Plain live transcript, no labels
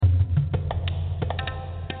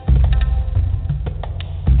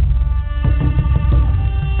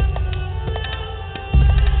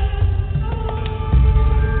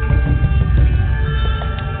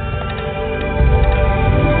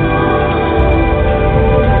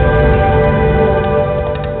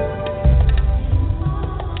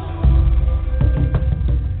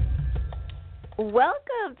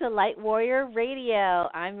show.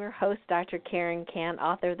 I'm your host, Dr. Karen Kan,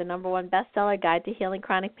 author of the #1 bestseller, Guide to Healing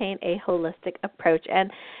Chronic Pain, A Holistic Approach.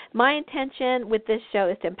 And my intention with this show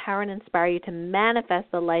is to empower and inspire you to manifest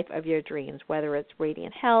the life of your dreams, whether it's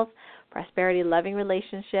radiant health, prosperity, loving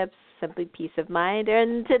relationships, simply peace of mind,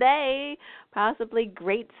 and today, possibly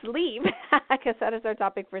great sleep, because that is our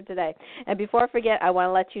topic for today. And before I forget, I want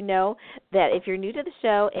to let you know that if you're new to the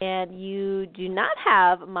show and you do not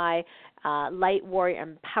have my Light Warrior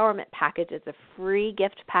Empowerment Package, it's a free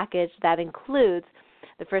gift package that includes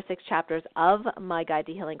the first 6 chapters of my Guide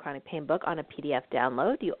to Healing Chronic Pain book on a PDF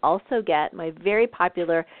download. You also get my very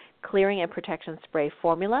popular Clearing and Protection Spray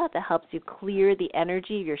formula that helps you clear the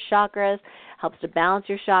energy of your chakras, helps to balance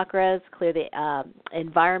your chakras, clear the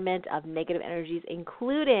environment of negative energies,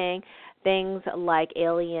 including things like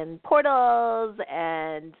alien portals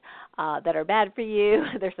and that are bad for you.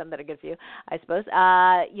 There's some that are good for you, I suppose.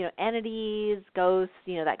 Entities, ghosts,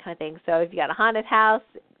 that kind of thing. So if you got a haunted house,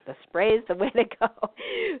 the spray is the way to go.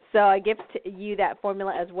 So I gift you that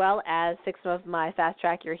formula as well as 6 of my Fast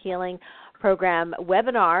Track Your Healing program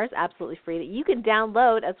webinars, absolutely free, that you can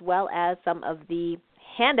download, as well as some of the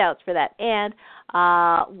handouts for that, and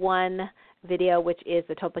one video, which is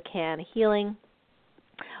the Topican Healing,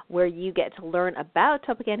 where you get to learn about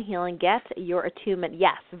Topican Healing, get your attunement.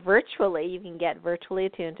 Yes, virtually. You can get virtually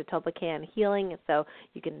attuned to Topican Healing, so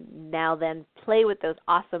you can now then play with those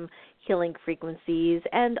awesome healing frequencies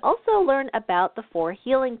and also learn about the 4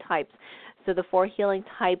 healing types. So the 4 healing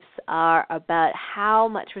types are about how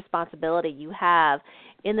much responsibility you have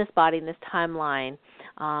in this body, in this timeline,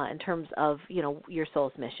 in terms of, your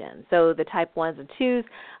soul's mission. So the type 1s and 2s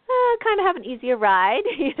kind of have an easier ride,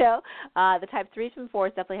 The type 3s and 4s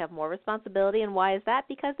definitely have more responsibility. And why is that?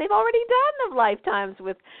 Because they've already done the lifetimes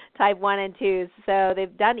with type 1 and 2s. So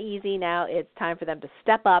they've done easy. Now it's time for them to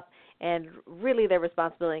step up. And really their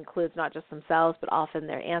responsibility includes not just themselves, but often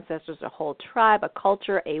their ancestors, a whole tribe, a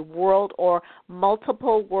culture, a world, or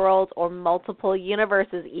multiple worlds, or multiple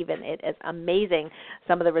universes even. It is amazing,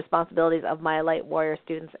 some of the responsibilities of my Light Warrior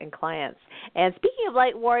students and clients. And speaking of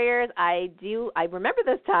Light Warriors, I remember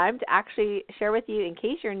this time to actually share with you, in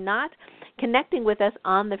case you're not connecting with us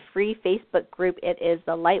on the free Facebook group, it is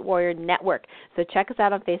the Light Warrior Network. So check us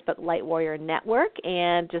out on Facebook, Light Warrior Network,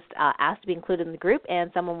 and just ask to be included in the group, and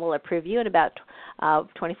someone will approve you in about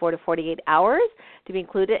 24 to 48 hours to be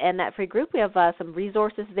included in that free group. We have some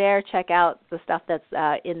resources there. Check out the stuff that's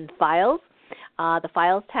in files. The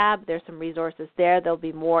Files tab, there's some resources there. There'll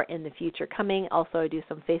be more in the future coming. Also, I do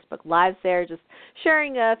some Facebook Lives there, just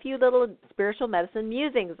sharing a few little spiritual medicine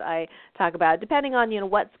musings I talk about, depending on,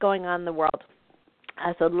 what's going on in the world.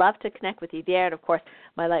 So I'd love to connect with you there. And, of course,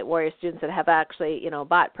 my Light Warrior students that have actually,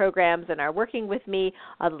 bought programs and are working with me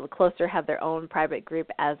a little closer have their own private group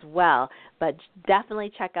as well. But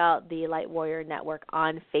definitely check out the Light Warrior Network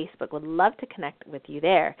on Facebook. Would love to connect with you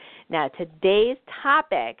there. Now, today's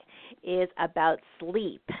topic is about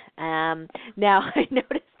sleep. Now, I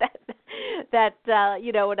noticed that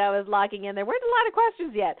when I was logging in, there weren't a lot of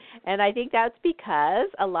questions yet. And I think that's because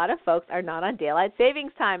a lot of folks are not on daylight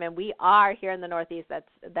savings time, and we are here in the Northeast.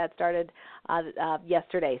 That started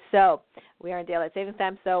yesterday. So we are in daylight savings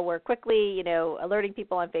time, so we're quickly, alerting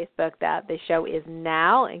people on Facebook that the show is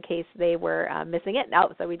now, in case they were missing it.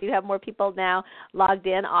 No, so we do have more people now logged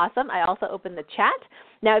in. Awesome. I also opened the chat.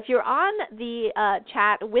 Now, if you're on the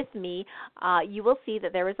chat with me, you will see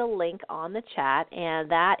that there is a link on the chat, and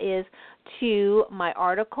that is to my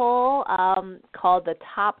article called The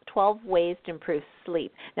Top 12 Ways to Improve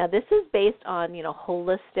Sleep. Now, this is based on,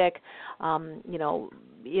 holistic,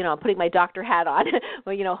 putting my doctor hat on,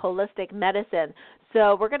 holistic medicine.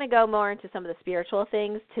 So we're going to go more into some of the spiritual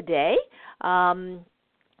things today.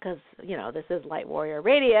 Because, this is Light Warrior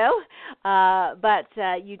Radio, but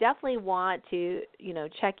you definitely want to,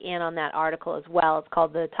 check in on that article as well. It's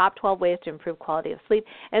called The Top 12 Ways to Improve Quality of Sleep.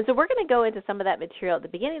 And so we're going to go into some of that material at the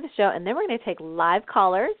beginning of the show, and then we're going to take live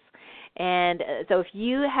callers. And so if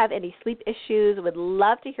you have any sleep issues, would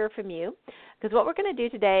love to hear from you, because what we're going to do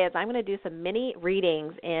today is I'm going to do some mini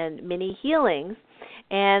readings and mini healings.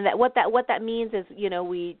 And what that means is,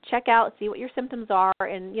 we check out, see what your symptoms are,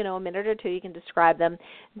 and, a minute or two you can describe them.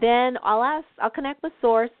 Then I'll connect with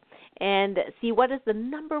Source and see what is the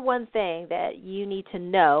number one thing that you need to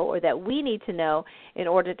know, or that we need to know, in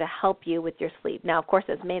order to help you with your sleep. Now, of course,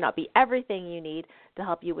 this may not be everything you need to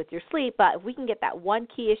help you with your sleep, but if we can get that one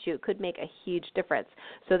key issue, it could make a huge difference.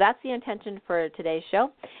 So that's the intention for today's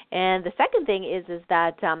show. And the second thing is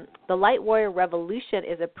that the Light Warrior Revolution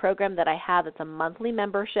is a program that I have. It's a monthly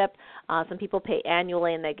membership. Some people pay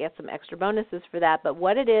annually, and they get some extra bonuses for that. But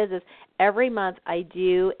what it is every month I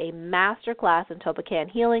do a master class in Topican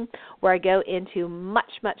Healing, where I go into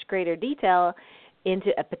much, much greater detail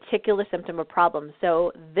into a particular symptom or problem.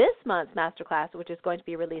 So this month's masterclass, which is going to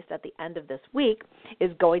be released at the end of this week,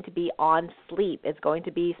 is going to be on sleep. It's going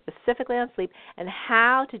to be specifically on sleep and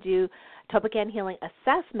how to do Topocan healing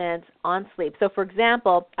assessments on sleep. So, for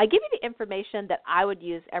example, I give you the information that I would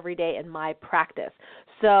use every day in my practice.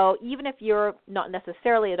 So even if you're not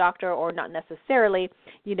necessarily a doctor or not necessarily,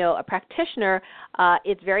 a practitioner,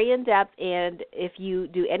 it's very in-depth, and if you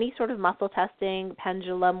do any sort of muscle testing,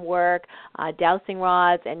 pendulum work, dowsing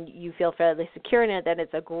rods, and you feel fairly secure in it, then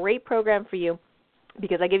it's a great program for you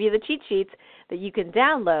because I give you the cheat sheets that you can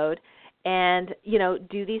download and,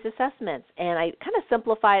 do these assessments. And I kind of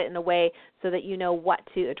simplify it in a way so that you know what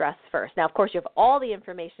to address first. Now, of course, you have all the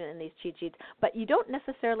information in these cheat sheets, but you don't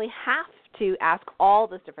necessarily have to ask all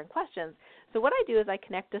those different questions. So what I do is I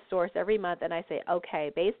connect a source every month and I say,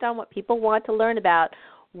 okay, based on what people want to learn about,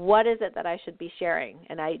 what is it that I should be sharing?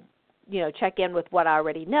 And I check in with what I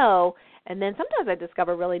already know, and then sometimes I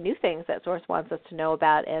discover really new things that Source wants us to know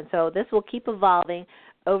about. And so this will keep evolving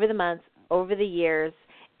over the months, over the years.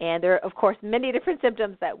 And there are, of course, many different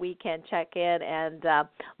symptoms that we can check in and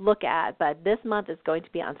look at, but this month is going to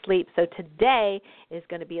be on sleep. So today is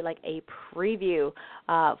going to be like a preview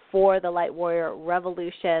for the Light Warrior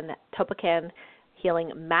Revolution Topocan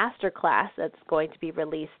Healing Masterclass that's going to be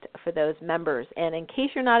released for those members. And in case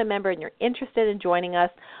you're not a member and you're interested in joining us,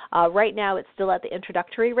 right now it's still at the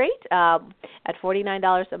introductory rate at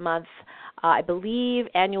 $49 a month. I believe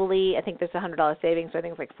annually, I think there's $100 savings, so I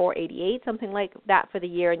think it's like $488, something like that for the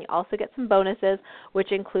year. And you also get some bonuses,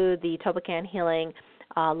 which include the Topocan Healing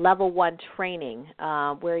Level 1 training,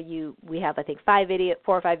 where we have, I think, 4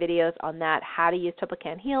 or 5 videos on that, how to use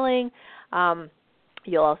Topocan Healing.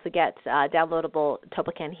 You'll also get downloadable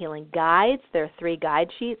Topocan Healing guides. There are 3 guide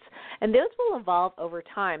sheets, and those will evolve over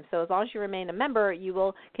time. So as long as you remain a member, you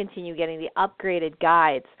will continue getting the upgraded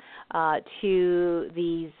guides to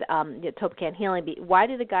these Topocan Healing. Why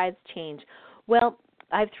do the guides change? Well,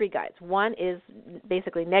 I have 3 guides. One is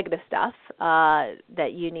basically negative stuff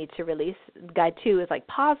that you need to release. Guide 2 is like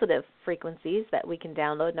positive frequencies that we can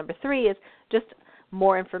download. Number 3 is just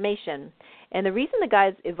more information. And the reason the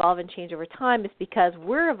guides evolve and change over time is because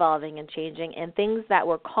we're evolving and changing, and things that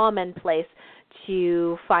were commonplace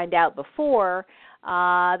to find out before,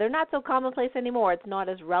 they're not so commonplace anymore. It's not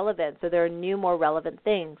as relevant. So there are new, more relevant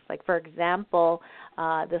things. Like, for example,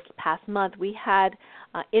 this past month we had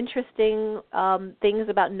interesting things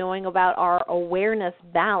about knowing about our awareness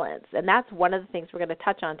balance. And that's one of the things we're going to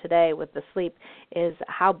touch on today with the sleep, is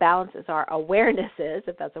how balanced is our awareness is,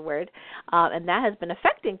 if that's a word. And that has been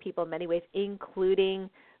affecting people in many ways, including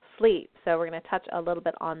sleep. So we're going to touch a little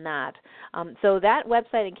bit on that. So that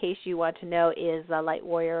website, in case you want to know, is the Light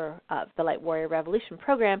Warrior Revolution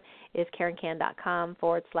program, is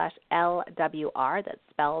KarenKan.com/LWR. That's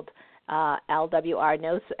spelled LWR,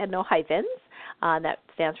 no hyphens. That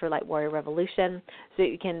stands for Light Warrior Revolution. So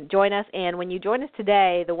you can join us. And when you join us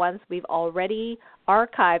today, the ones we've already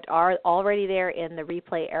archived are already there in the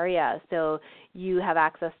replay area. So you have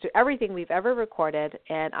access to everything we've ever recorded,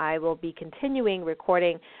 and I will be continuing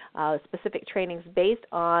recording specific trainings based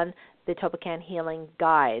on the Topocan Healing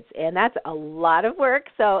guides. And that's a lot of work,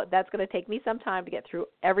 so that's going to take me some time to get through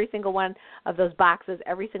every single one of those boxes,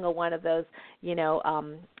 every single one of those,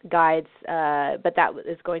 guides, but that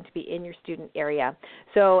is going to be in your student area.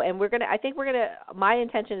 So, and my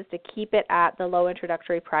intention is to keep it at the low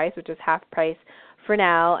introductory price, which is half price for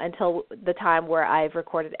now, until the time where I've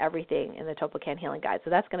recorded everything in the Topocan Healing Guide.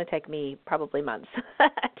 So that's going to take me probably months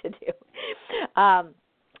to do.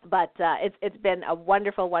 But it's been a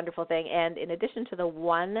wonderful, wonderful thing. And in addition to the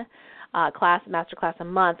one masterclass a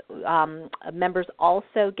month, members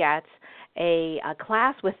also get a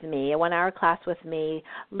class with me, a 1-hour class with me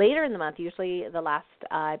later in the month, usually the last,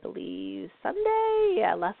 I believe,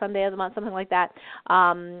 last Sunday of the month, something like that.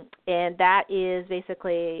 And that is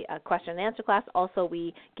basically a question and answer class. Also,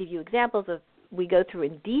 we give you examples of, we go through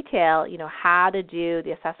in detail, how to do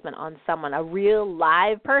the assessment on someone, a real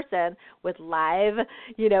live person with live,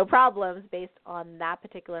 problems based on that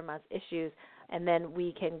particular month's issues. And then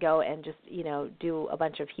we can go and just, do a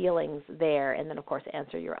bunch of healings there, and then, of course,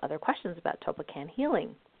 answer your other questions about Topocan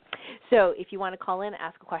healing. So if you want to call in and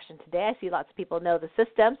ask a question today, I see lots of people know the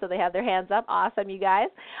system, so they have their hands up. Awesome, you guys.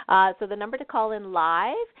 So the number to call in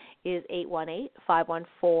live is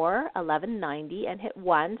 818-514-1190 and hit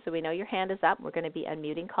 1. So we know your hand is up. We're going to be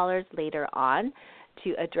unmuting callers later on.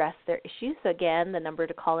 to address their issues. So again, the number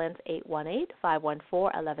to call in is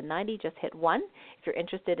 818-514-1190. Just hit 1 if you're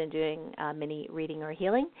interested in doing mini reading or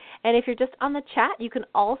healing. And if you're just on the chat, you can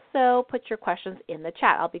also put your questions in the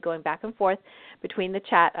chat. I'll be going back and forth between the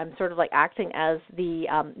chat. I'm sort of like acting as the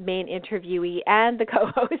main interviewee and the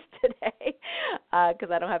co-host today because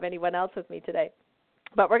I don't have anyone else with me today.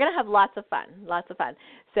 But we're going to have lots of fun.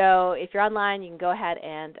 So if you're online, you can go ahead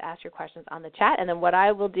and ask your questions on the chat. And then what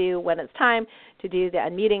I will do when it's time to do the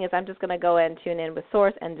unmuting is I'm just going to go and tune in with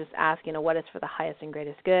Source and just ask, what is for the highest and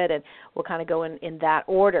greatest good. And we'll kind of go in that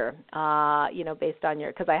order, based on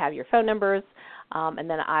because I have your phone numbers. And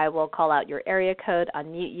then I will call out your area code,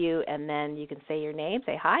 unmute you, and then you can say your name,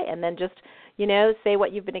 say hi, and then just, say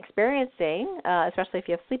what you've been experiencing, especially if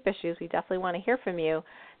you have sleep issues. We definitely want to hear from you.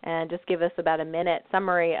 And just give us about a minute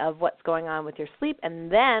summary of what's going on with your sleep,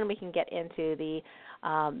 and then we can get into the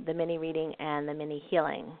mini reading and the mini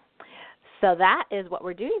healing. So that is what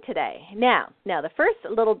we're doing today. Now the first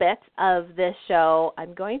little bit of this show,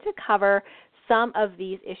 I'm going to cover some of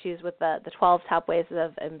these issues with the 12 top ways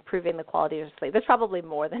of improving the quality of sleep. There's probably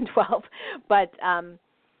more than 12, but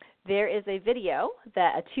there is a video,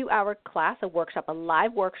 a 2-hour class, a workshop, a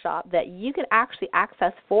live workshop that you can actually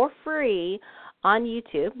access for free on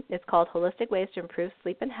YouTube. It's called Holistic Ways to Improve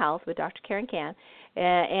Sleep and Health with Dr. Karen Kan.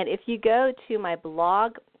 And if you go to my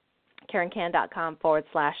blog,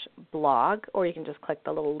 karenkan.com/blog, or you can just click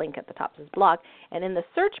the little link at the top that says blog. And in the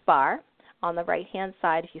search bar on the right-hand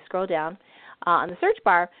side, if you scroll down, on the search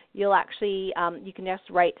bar, you'll actually, you can just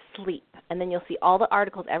write sleep, and then you'll see all the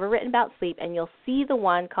articles ever written about sleep, and you'll see the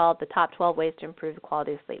one called the top 12 ways to improve the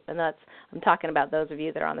quality of sleep. And I'm talking about those of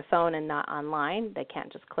you that are on the phone and not online. They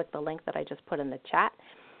can't just click the link that I just put in the chat.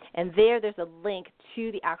 And there's a link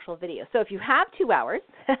to the actual video. So if you have 2 hours,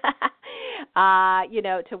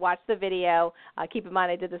 to watch the video, keep in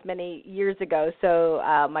mind I did this many years ago, so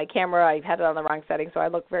my camera, I've had it on the wrong setting, so I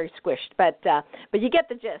look very squished. But you get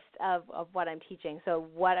the gist of what I'm teaching. So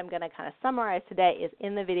what I'm going to kind of summarize today is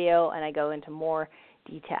in the video, and I go into more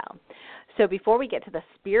detail. So before we get to the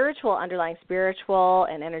underlying spiritual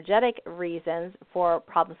and energetic reasons for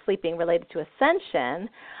problem sleeping related to Ascension,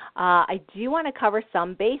 I do want to cover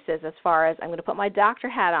some bases as far as I'm going to put my doctor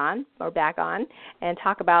hat on, or back on, and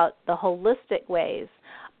talk about the holistic ways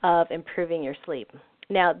of improving your sleep.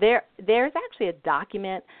 Now, there's actually a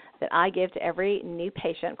document that I give to every new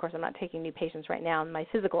patient. Of course, I'm not taking new patients right now in my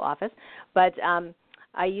physical office, but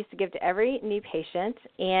I used to give to every new patient,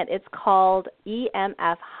 and it's called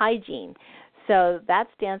EMF Hygiene. So that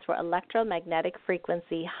stands for electromagnetic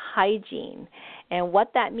frequency hygiene. And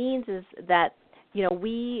what that means is that,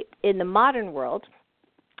 we in the modern world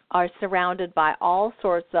are surrounded by all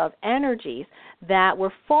sorts of energies that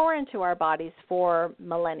were foreign to our bodies for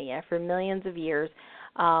millennia, for millions of years,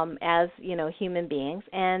 as human beings,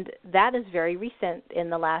 and that is very recent in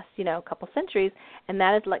the last couple centuries, and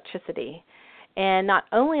that is electricity. And not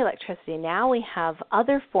only electricity, now we have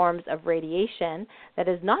other forms of radiation that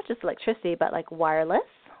is not just electricity, but like wireless.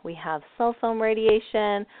 We have cell phone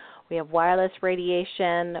radiation, we have wireless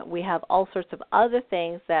radiation, we have all sorts of other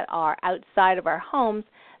things that are outside of our homes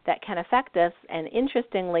that can affect us. And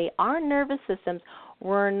interestingly, our nervous systems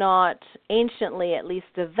were not anciently at least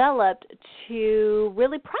developed to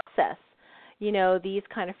really process, these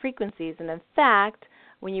kind of frequencies. And in fact,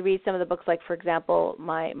 when you read some of the books, like, for example,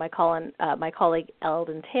 my colleague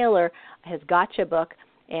Eldon Taylor, his Gotcha book,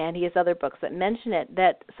 and he has other books that mention it,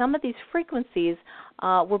 that some of these frequencies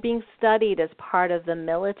were being studied as part of the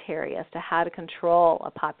military as to how to control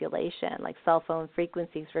a population, like cell phone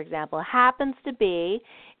frequencies, for example, happens to be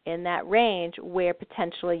in that range where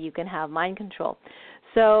potentially you can have mind control.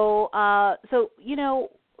 So how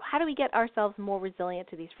do we get ourselves more resilient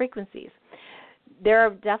to these frequencies? There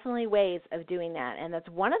are definitely ways of doing that, and that's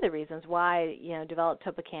one of the reasons why I developed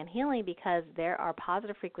Topocan Healing, because there are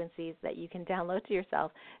positive frequencies that you can download to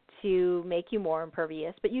yourself to make you more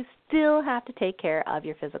impervious, but you still have to take care of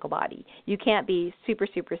your physical body. You can't be super,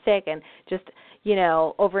 super sick and just,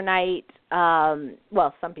 overnight,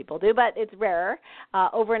 well, some people do, but it's rarer.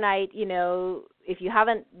 Overnight, if you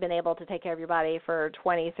haven't been able to take care of your body for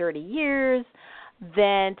 20, 30 years,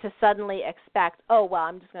 then to suddenly expect,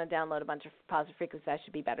 I'm just going to download a bunch of positive frequencies, I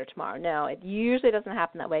should be better tomorrow. No, it usually doesn't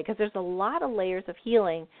happen that way, because there's a lot of layers of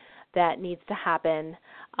healing that needs to happen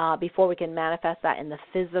before we can manifest that in the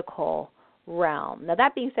physical realm. Now,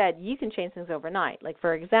 that being said, you can change things overnight. Like,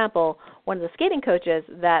 for example, one of the skating coaches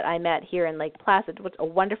that I met here in Lake Placid was a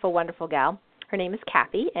wonderful, wonderful gal. Her name is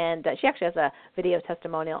Kathy, and she actually has a video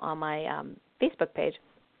testimonial on my Facebook page.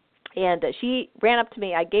 And she ran up to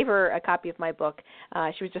me. I gave her a copy of my book.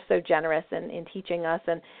 She was just so generous in teaching us.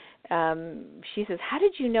 And she says, "How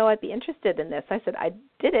did you know I'd be interested in this?" I said, "I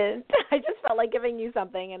didn't. I just felt like giving you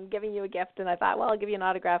something and giving you a gift. And I thought, well, I'll give you an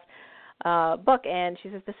autographed book." And she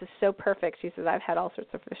says, "This is so perfect." She says, "I've had all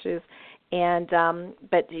sorts of issues." And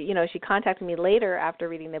but, she contacted me later after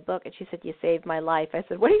reading the book, and she said, "You saved my life." I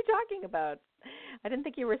said, "What are you talking about? I didn't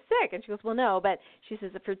think you were sick." And she goes, "Well, no," but she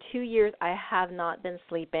says that for 2 years I have not been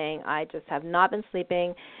sleeping. I just have not been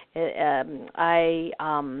sleeping.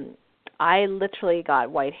 I literally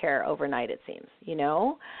got white hair overnight, it seems,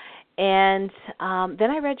 And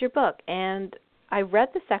then I read your book, and I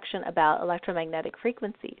read the section about electromagnetic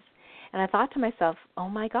frequencies. And I thought to myself, oh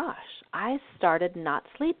my gosh, I started not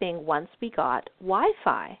sleeping once we got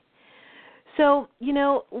Wi-Fi. So,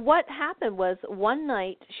 what happened was one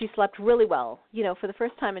night she slept really well, for the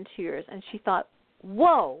first time in 2 years, and she thought,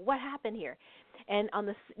 whoa, what happened here? And on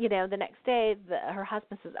the next day, her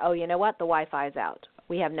husband says, "Oh, you know what? The Wi-Fi is out.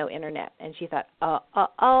 We have no internet." And she thought,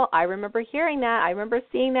 oh, I remember hearing that. I remember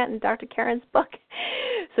seeing that in Dr. Karen's book.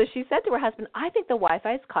 So she said to her husband, "I think the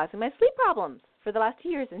Wi-Fi is causing my sleep problems for the last 2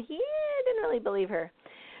 years." And he didn't really believe her.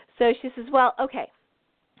 So she says, "Well, okay,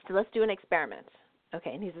 so let's do an experiment."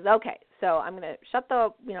 Okay, and he says, "Okay, so I'm going to shut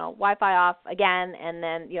the Wi-Fi off again, and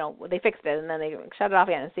then they fixed it, and then they shut it off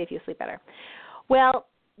again and see if you sleep better." Well,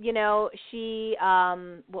 she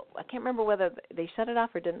I can't remember whether they shut it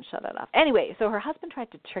off or didn't shut it off. Anyway, so her husband tried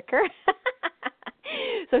to trick her.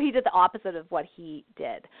 So he did the opposite of what he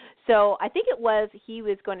did. So I think he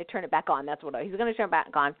was going to turn it back on. That's what he was going to turn it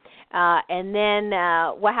back on. And then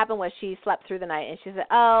what happened was she slept through the night, and she said,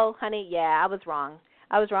 "Oh, honey, yeah, I was wrong.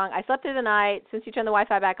 I slept through the night. Since you turned the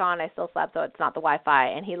Wi-Fi back on, I still slept, so it's not the Wi-Fi."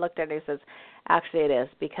 And he looked at her and says, "Actually, it is,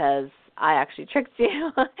 because I actually tricked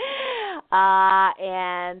you."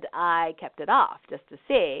 And I kept it off just to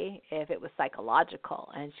see if it was psychological.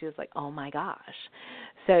 And she was like, "Oh my gosh."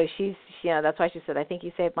 So she's, that's why she said, "I think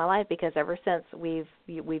you saved my life, because ever since we've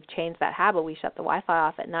changed that habit, we shut the Wi-Fi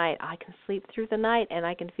off at night. I can sleep through the night, and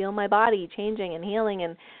I can feel my body changing and healing,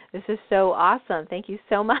 and this is so awesome. Thank you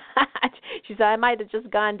so much." She said, "I might have just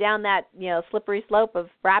gone down that, slippery slope of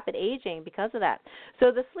rapid aging because of that."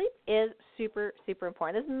 So the sleep is super, super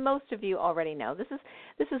important. As most of you already know, this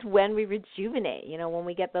is when we rejuvenate, when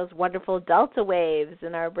we get those wonderful delta waves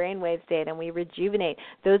in our brainwave state, and we rejuvenate.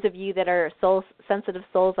 Those of you that are sensitive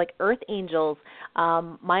souls like earth angels,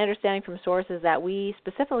 my understanding from source is that we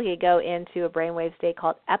specifically go into a brainwave state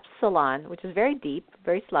called epsilon, which is very deep,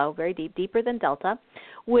 very slow, very deep, deeper than delta,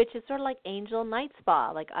 which is sort of like angel night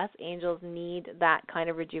spa. Like us angels need that kind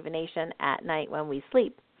of rejuvenation at night when we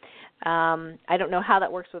sleep. I don't know how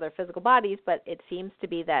that works with our physical bodies, but it seems to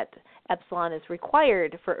be that epsilon is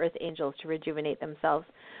required for earth angels to rejuvenate themselves.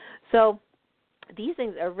 So these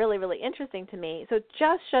things are really, really interesting to me. So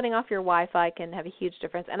just shutting off your Wi-Fi can have a huge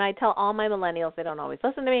difference. And I tell all my millennials, they don't always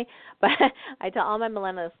listen to me, but I tell all my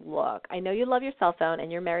millennials, look, I know you love your cell phone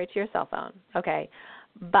and you're married to your cell phone, okay,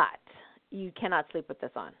 but you cannot sleep with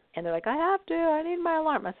this on. And they're like, "I have to. I need my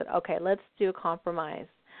alarm." I said, "Okay, let's do a compromise.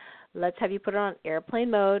 Let's have you put it on airplane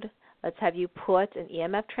mode. Let's have you put an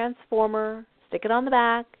EMF transformer, stick it on the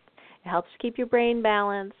back. It helps keep your brain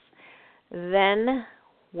balanced. Then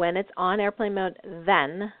when it's on airplane mode,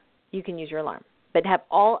 then you can use your alarm. But have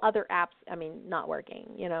all other apps, not working,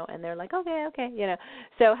 and they're like, okay.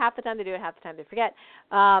 So half the time they do it, half the time they forget.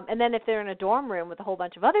 And then if they're in a dorm room with a whole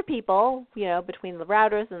bunch of other people, between the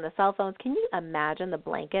routers and the cell phones, can you imagine the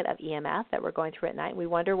blanket of EMF that we're going through at night? We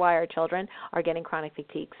wonder why our children are getting chronic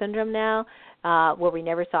fatigue syndrome now, where we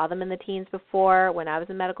never saw them in the teens before when I was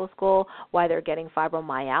in medical school, why they're getting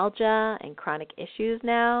fibromyalgia and chronic issues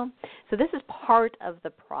now. So this is part of the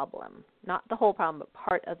problem. Not the whole problem, but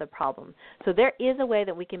part of the problem. So there is a way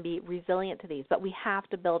that we can be resilient to these, but we have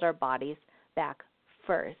to build our bodies back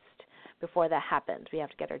first before that happens. We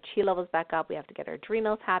have to get our chi levels back up. We have to get our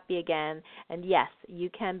adrenals happy again. And yes,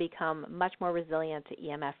 you can become much more resilient to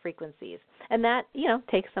EMF frequencies. And that,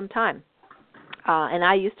 takes some time. And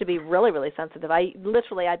I used to be really, really sensitive.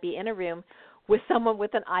 I'd be in a room with someone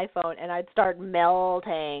with an iPhone, and I'd start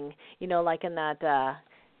melting, like in that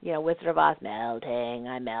Wizard of Oz,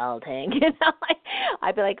 I'm melting.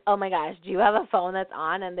 I'd be like, "Oh my gosh, do you have a phone that's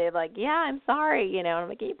on?" And they're like, "Yeah, I'm sorry." And I'm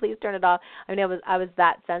like, "Can you please turn it off?" I was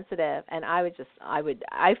that sensitive, and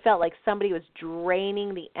I felt like somebody was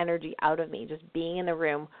draining the energy out of me just being in a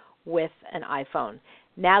room with an iPhone.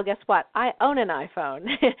 Now, guess what? I own an iPhone.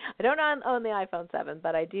 I don't own the iPhone 7,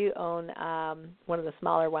 but I do own one of the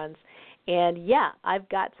smaller ones. And yeah, I've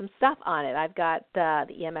got some stuff on it. I've got the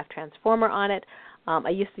EMF transformer on it. I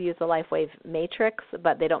used to use the LifeWave Matrix,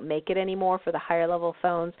 but they don't make it anymore for the higher level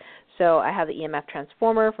phones. So I have the EMF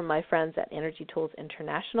transformer from my friends at Energy Tools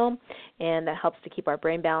International, and that helps to keep our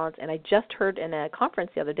brain balanced. And I just heard in a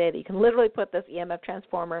conference the other day that you can literally put this EMF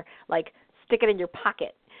transformer, like stick it in your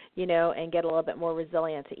pocket, and get a little bit more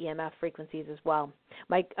resilient to EMF frequencies as well.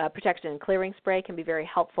 My protection and clearing spray can be very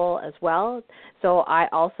helpful as well. So I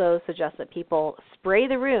also suggest that people spray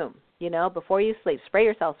the room, before you sleep. Spray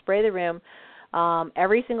yourself, spray the room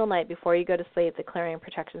every single night before you go to sleep, the clearing and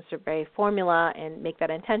protection spray formula, and make that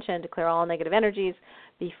intention to clear all negative energies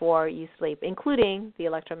before you sleep, including the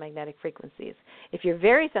electromagnetic frequencies. If you're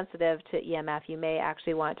very sensitive to EMF, you may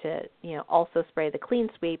actually want to, also spray the clean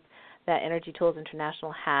sweep that Energy Tools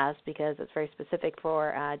International has, because it's very specific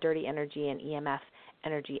for dirty energy and EMF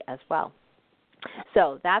energy as well.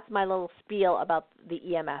 So that's my little spiel about the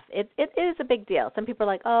EMF. It is a big deal. Some people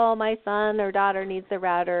are like, oh, my son or daughter needs their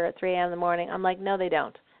router at 3 a.m. in the morning. I'm like, no, they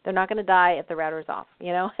don't. They're not going to die if the router's off,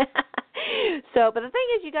 So, but the thing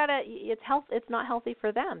is, it's not healthy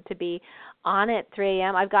for them to be on at 3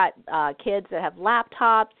 a.m. I've got kids that have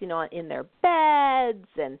laptops, in their beds,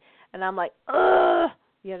 and I'm like, ugh.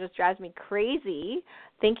 It just drives me crazy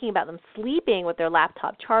thinking about them sleeping with their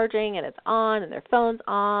laptop charging and it's on and their phone's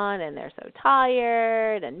on and they're so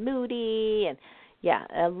tired and moody. And yeah,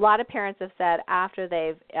 a lot of parents have said after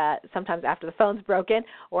they've, sometimes after the phone's broken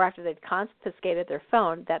or after they've confiscated their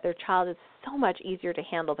phone, that their child is so much easier to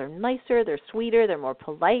handle. They're nicer, they're sweeter, they're more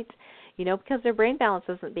polite, because their brain balance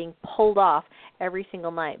isn't being pulled off every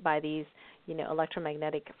single night by these,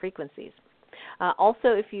 electromagnetic frequencies. Also,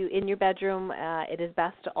 if you in your bedroom, it is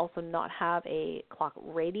best to also not have a clock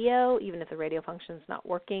radio, even if the radio function is not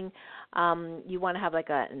working. You want to have like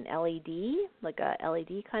an LED, like a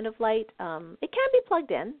LED kind of light. It can be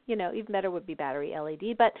plugged in. Even better would be battery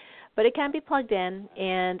LED, but it can be plugged in.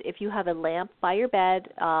 And if you have a lamp by your bed,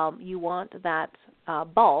 you want that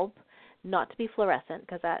bulb not to be fluorescent,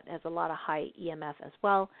 because that has a lot of high EMF as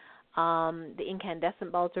well. The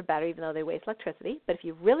incandescent bulbs are better, even though they waste electricity. But if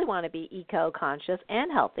you really want to be eco-conscious and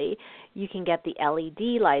healthy, you can get the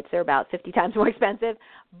LED lights. They're about 50 times more expensive,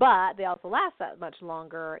 but they also last that much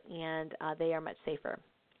longer, and they are much safer.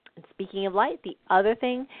 And speaking of light, the other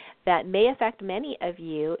thing that may affect many of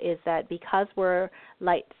you is that because we're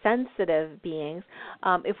light-sensitive beings,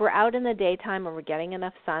 if we're out in the daytime and we're getting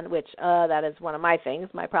enough sun, which that is one of my things,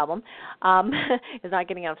 my problem, is not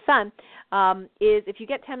getting enough sun, is if you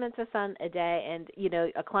get 10 minutes of sun a day and,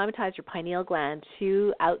 acclimatize your pineal gland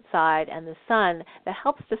to outside and the sun, that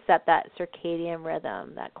helps to set that circadian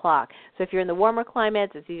rhythm, that clock. So if you're in the warmer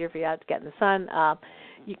climates, it's easier for you to get in the sun.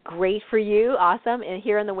 Great for you, awesome. And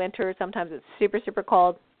here in the winter, sometimes it's super, super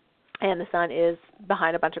cold, and the sun is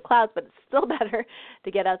behind a bunch of clouds, but it's still better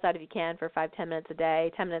to get outside if you can for 5-10 minutes a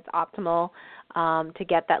day, 10 minutes optimal, to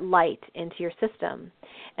get that light into your system.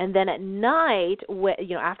 And then at night,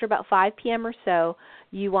 after about 5 p.m. or so,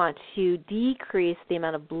 you want to decrease the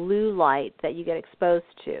amount of blue light that you get exposed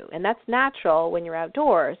to. And that's natural when you're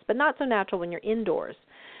outdoors, but not so natural when you're indoors.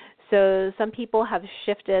 So some people have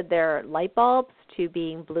shifted their light bulbs to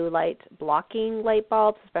being blue light blocking light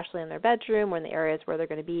bulbs, especially in their bedroom or in the areas where they're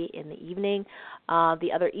going to be in the evening. The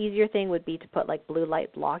other easier thing would be to put like blue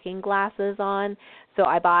light blocking glasses on. So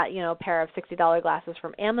I bought, a pair of $60 glasses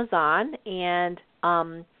from Amazon, and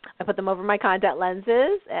I put them over my contact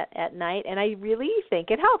lenses at night, and I really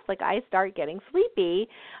think it helps. Like, I start getting sleepy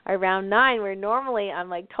around 9, where normally I'm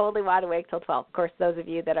like totally wide awake till 12. Of course, those of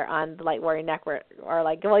you that are on the Light Warrior Network are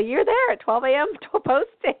like, well, you're there at 12 a.m.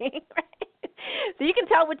 posting, right? So you can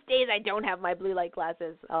tell which days I don't have my blue light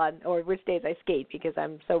glasses on, or which days I skate because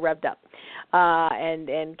I'm so revved up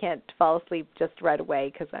and can't fall asleep just right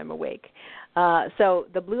away because I'm awake. So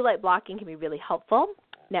the blue light blocking can be really helpful.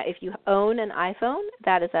 Now, if you own an iPhone,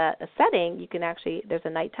 that is a setting. You can actually, there's a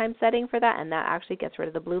nighttime setting for that, and that actually gets rid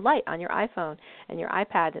of the blue light on your iPhone and your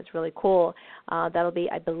iPad. It's really cool. That'll be,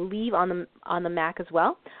 I believe, on the Mac as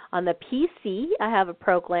well. On the PC, I have a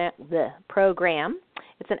program.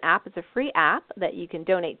 It's an app. It's a free app that you can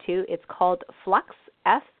donate to. It's called Flux,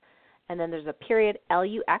 F, and then there's a period,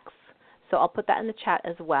 LUX. So I'll put that in the chat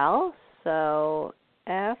as well. So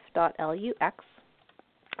F.LUX.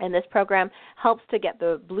 And this program helps to get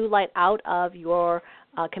the blue light out of your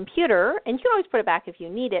computer. And you can always put it back if you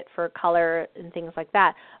need it for color and things like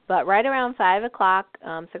that. But right around 5 o'clock,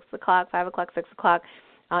 6 o'clock, 5 o'clock, 6 o'clock,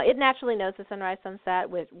 it naturally knows the sunrise, sunset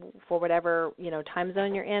for whatever time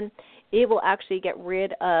zone you're in. It will actually get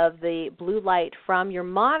rid of the blue light from your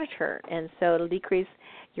monitor, and so it'll decrease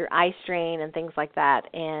your eye strain and things like that,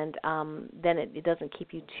 and then it doesn't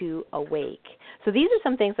keep you too awake. So these are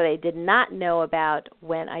some things that I did not know about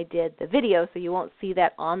when I did the video, so you won't see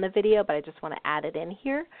that on the video, but I just want to add it in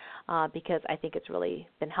here because I think it's really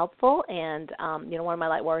been helpful. And one of my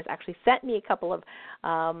light warriors actually sent me a couple of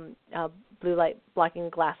blue light blocking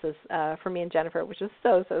glasses for me and Jennifer, which is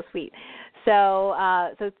so sweet. So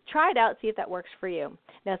try it out, see if that works for you.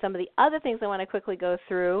 Now, some of the other things I want to quickly go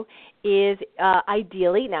through is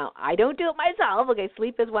ideally, now I don't do it myself. Okay,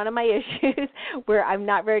 sleep is one of my issues where I'm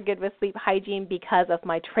not very good with sleep hygiene because of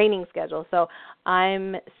my training schedule. So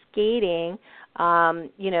I'm skating,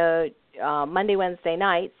 Monday, Wednesday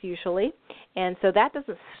nights usually, and so that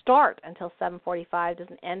doesn't start until 7:45,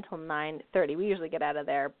 doesn't end until 9:30. We usually get out of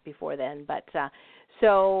there before then, but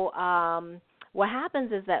what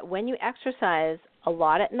happens is that when you exercise a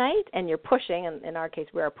lot at night and you're pushing, and in our case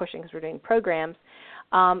we are pushing because we're doing programs,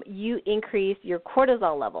 you increase your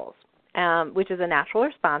cortisol levels, which is a natural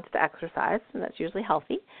response to exercise, and that's usually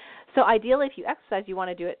healthy. So ideally, if you exercise, you want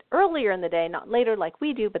to do it earlier in the day, not later like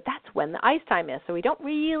we do, but that's when the ice time is. So we don't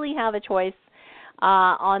really have a choice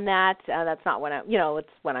on that. That's not when it's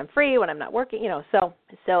when I'm free, when I'm not working, So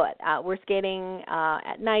we're skating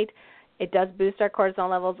at night. It does boost our cortisol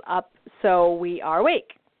levels up, so we are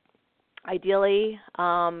awake. Ideally,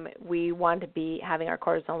 we want to be having our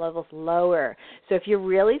cortisol levels lower. So if you're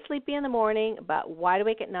really sleepy in the morning but wide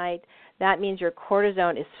awake at night, that means your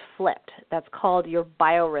cortisone is flipped. That's called your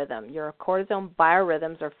biorhythm. Your cortisone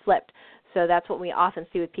biorhythms are flipped. So that's what we often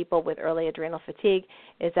see with people with early adrenal fatigue,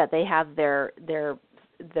 is that they have the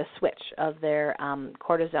switch of their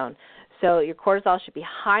cortisone. So your cortisol should be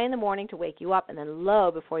high in the morning to wake you up and then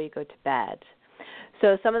low before you go to bed.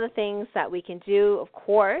 So some of the things that we can do, of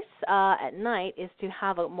course, at night is to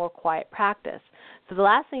have a more quiet practice. So the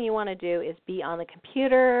last thing you want to do is be on the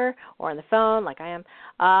computer or on the phone, like I am,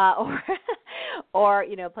 or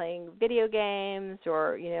playing video games,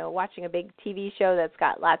 or watching a big TV show that's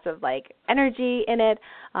got lots of energy in it,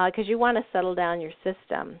 because you want to settle down your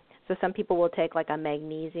system. So some people will take a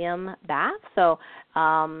magnesium bath. So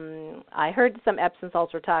I heard some Epsom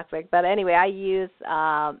salts were toxic, but anyway, I use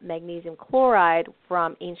magnesium chloride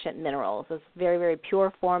from Ancient Minerals. It's a very, very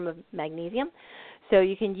pure form of magnesium. So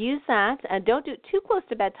you can use that, and don't do it too close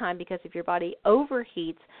to bedtime, because if your body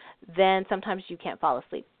overheats, then sometimes you can't fall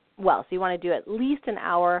asleep well. So you want to do at least an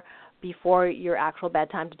hour before your actual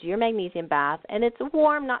bedtime to do your magnesium bath. And it's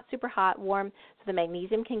warm, not super hot, warm, so the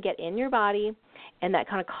magnesium can get in your body, and that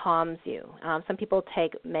kind of calms you. Some people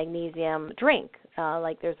take magnesium drink.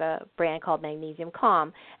 There's a brand called Magnesium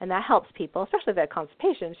Calm, and that helps people, especially if they have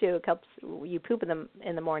constipation too. It helps you poop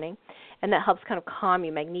in the morning, and that helps kind of calm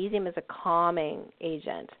you. Magnesium is a calming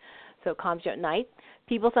agent, so it calms you at night.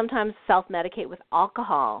 People sometimes self-medicate with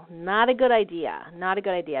alcohol. Not a good idea,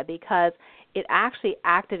 because it actually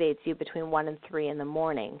activates you between 1 and 3 in the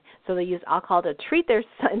morning. So they use alcohol to treat their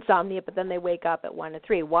insomnia, but then they wake up at 1 to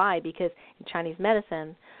 3. Why? Because in Chinese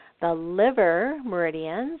medicine, the liver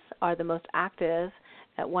meridians are the most active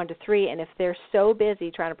at 1 to 3, and if they're so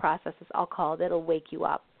busy trying to process this alcohol, that'll wake you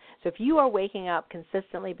up. So if you are waking up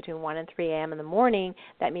consistently between 1 and 3 a.m. in the morning,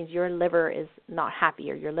 that means your liver is not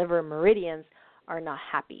happy, or your liver meridians are not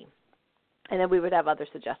happy. And then we would have other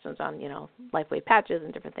suggestions on, LifeWave patches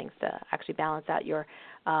and different things to actually balance out your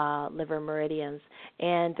liver meridians.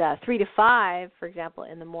 And 3 to 5, for example,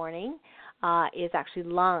 in the morning is actually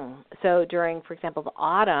lung. So during, for example, the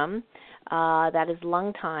autumn, that is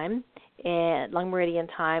lung time and lung meridian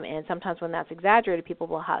time. And sometimes when that's exaggerated, people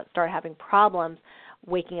will start having problems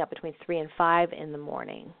waking up between 3 and 5 in the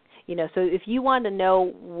morning. So if you want to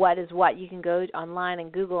know what is what, you can go online and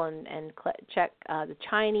Google and check the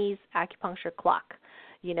Chinese acupuncture clock,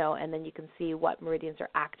 and then you can see what meridians are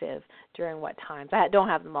active during what times. I don't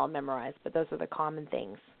have them all memorized, but those are the common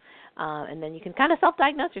things. And then you can kind of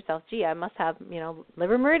self-diagnose yourself. Gee, I must have,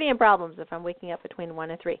 liver meridian problems if I'm waking up between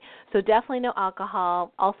 1 and 3. So definitely no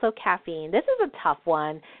alcohol. Also caffeine. This is a tough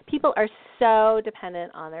one. People are so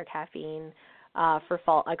dependent on their caffeine I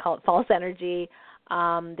call it false energy.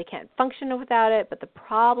 They can't function without it, but the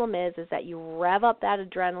problem is that you rev up that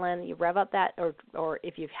adrenaline, you rev up that, or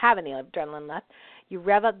if you have any adrenaline left, you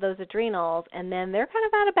rev up those adrenals, and then they're kind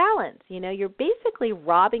of out of balance. You're basically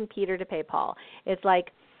robbing Peter to pay Paul. It's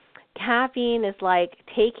like caffeine is like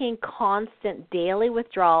taking constant daily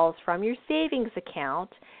withdrawals from your savings account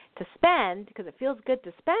to spend, because it feels good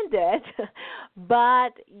to spend it,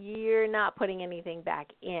 but you're not putting anything back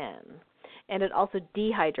in. And it also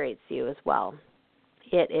dehydrates you as well.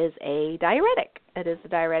 It is a diuretic.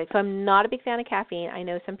 So I'm not a big fan of caffeine. I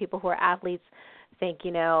know some people who are athletes think,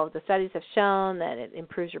 the studies have shown that it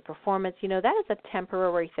improves your performance. That is a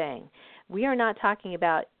temporary thing. We are not talking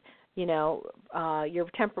about, your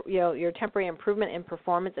temporary improvement in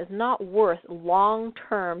performance is not worth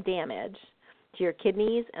long-term damage to your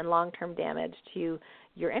kidneys and long-term damage to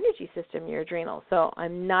your energy system, your adrenals. So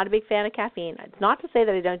I'm not a big fan of caffeine. It's not to say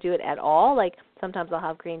that I don't do it at all. Like sometimes I'll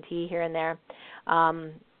have green tea here and there.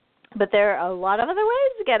 But there are a lot of other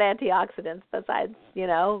ways to get antioxidants besides,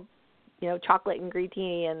 chocolate and green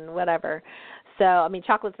tea and whatever. So,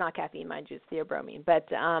 chocolate's not caffeine, mind you, it's theobromine. But,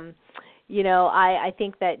 I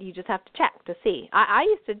think that you just have to check to see. I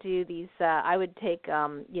used to do these, I would take,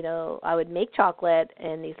 I would make chocolate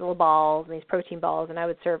in these little balls, these protein balls, and I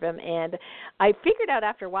would serve them. And I figured out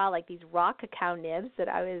after a while, like these raw cacao nibs that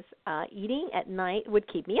I was eating at night would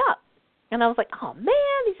keep me up. And I was like, oh, man,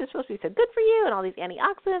 these are supposed to be so good for you and all these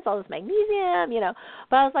antioxidants, all this magnesium,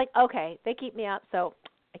 But I was like, okay, they keep me up, so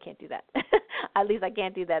I can't do that. At least I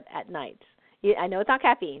can't do that at night. I know it's not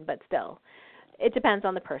caffeine, but still. It depends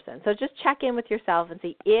on the person. So just check in with yourself and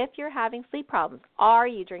see if you're having sleep problems. Are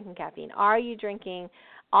you drinking caffeine? Are you drinking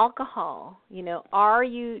alcohol? Are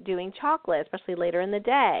you doing chocolate, especially later in the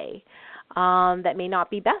day? That may not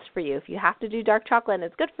be best for you. If you have to do dark chocolate and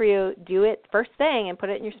it's good for you, do it first thing and put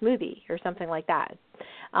it in your smoothie or something like that.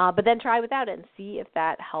 But then try without it and see if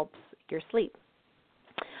that helps your sleep.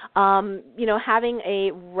 Having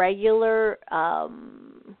a regular,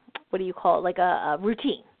 like a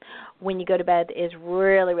routine when you go to bed is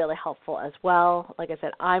really, really helpful as well. Like I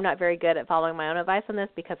said, I'm not very good at following my own advice on this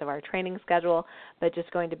because of our training schedule, but just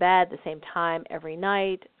going to bed at the same time every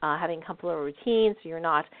night, having a couple of routines so you're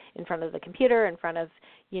not in front of the computer, in front of,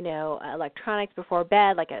 electronics before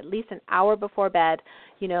bed, like at least an hour before bed.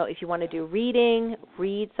 If you want to do reading,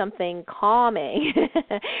 read something calming,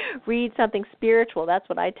 read something spiritual. That's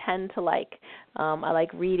what I tend to like. I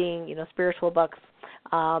like reading, spiritual books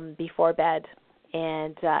before bed.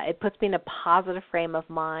 And it puts me in a positive frame of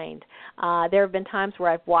mind. There have been times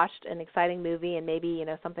where I've watched an exciting movie and maybe,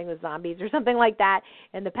 something with zombies or something like that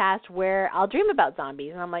in the past where I'll dream about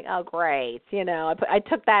zombies. And I'm like, oh, great. I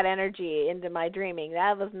took that energy into my dreaming.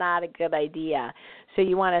 That was not a good idea. So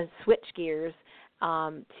you want to switch gears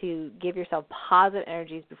to give yourself positive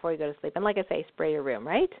energies before you go to sleep. And like I say, spray your room,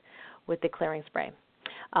 right, with the clearing spray.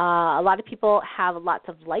 A lot of people have lots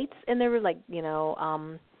of lights in their room,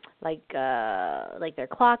 like their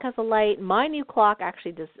clock has a light. My new clock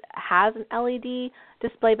actually has an LED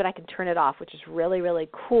display, but I can turn it off, which is really, really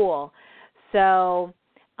cool. So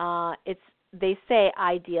they say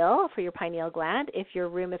ideal for your pineal gland if your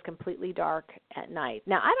room is completely dark at night.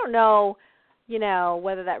 Now, I don't know,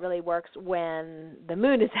 whether that really works when the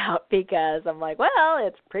moon is out because I'm like, well,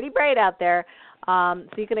 it's pretty bright out there. So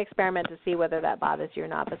you can experiment to see whether that bothers you or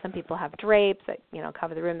not. But some people have drapes that,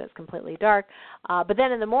 cover the room that's completely dark. But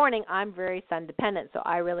then in the morning, I'm very sun dependent. So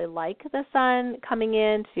I really like the sun coming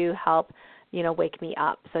in to help, wake me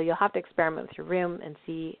up. So you'll have to experiment with your room and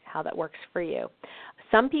see how that works for you.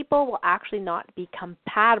 Some people will actually not be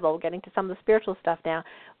compatible, getting to some of the spiritual stuff now,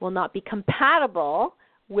 will not be compatible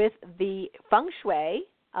with the feng shui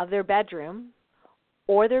of their bedroom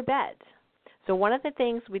or their bed. So one of the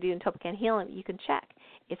things we do in Topican Healing you can check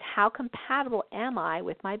is how compatible am I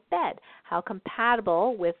with my bed? How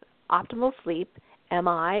compatible with optimal sleep am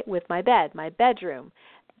I with my bed, my bedroom,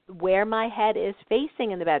 where my head is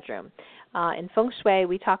facing in the bedroom. In feng shui,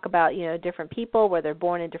 we talk about, different people where they're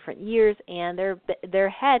born in different years and their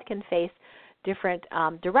head can face different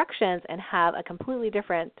directions and have a completely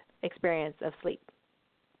different experience of sleep.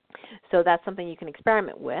 So that's something you can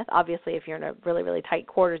experiment with. Obviously, if you're in a really, really tight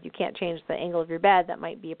quarters, you can't change the angle of your bed. That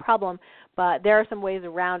might be a problem. But there are some ways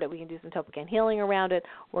around it. We can do some Topican healing around it,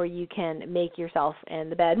 or you can make yourself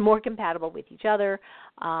and the bed more compatible with each other.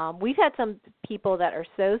 We've had some people that are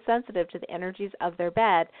so sensitive to the energies of their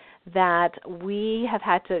bed that we have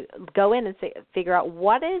had to go in and figure out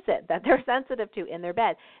what is it that they're sensitive to in their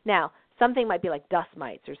bed. Now, something might be like dust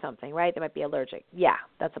mites or something, right? They might be allergic. Yeah,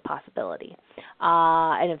 that's a possibility.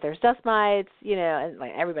 And if there's dust mites, and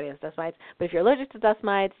like everybody has dust mites, but if you're allergic to dust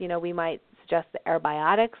mites, we might suggest the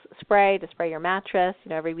Airbiotics spray to spray your mattress,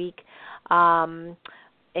 every week. And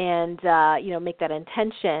make that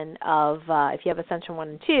intention of, if you have Ascension 1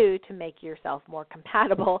 and 2, to make yourself more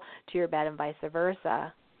compatible to your bed and vice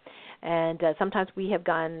versa. And sometimes we have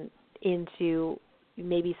gone into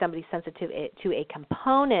maybe somebody's sensitive to a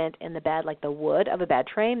component in the bed, like the wood of a bed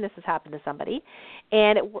frame. This has happened to somebody.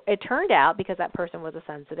 And it turned out, because that person was a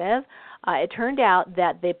sensitive, it turned out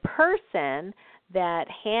that the person that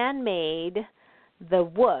handmade the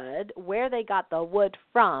wood, where they got the wood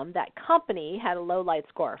from, that company had a low light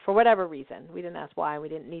score for whatever reason. We didn't ask why. We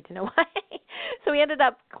didn't need to know why. So we ended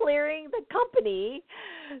up clearing the company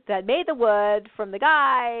that made the wood from the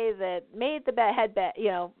guy that made the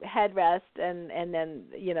headrest, and then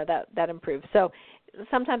that improved. So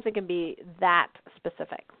sometimes it can be that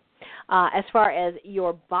specific. As far as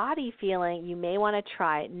your body feeling, you may want to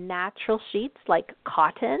try natural sheets like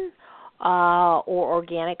cotton or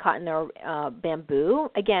organic cotton or bamboo.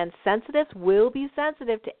 Again, sensitives will be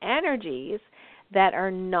sensitive to energies that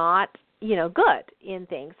are not, good in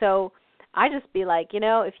things. So I just be like,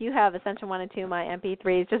 if you have Ascension 1 and 2, my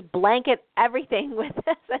MP3s, just blanket everything with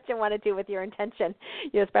Ascension 1 and 2 with your intention,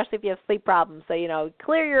 especially if you have sleep problems. So,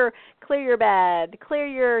 clear your bed, clear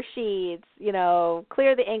your sheets,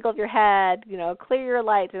 clear the angle of your head, clear your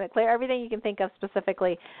lights, and clear everything you can think of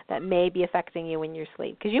specifically that may be affecting you in your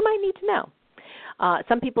sleep, because you might need to know.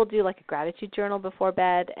 Some people do like a gratitude journal before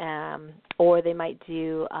bed, or they might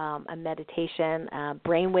do a meditation.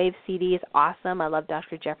 Brainwave CD is awesome. I love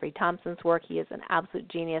Dr. Jeffrey Thompson's work. He is an absolute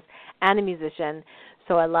genius and a musician,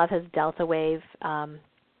 so I love his Delta Wave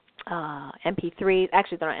MP3s.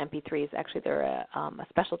 Actually, they're not MP3s. Actually, they're a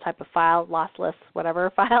special type of file, lossless,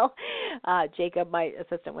 whatever file. Jacob, my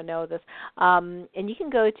assistant, would know this. And you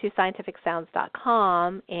can go to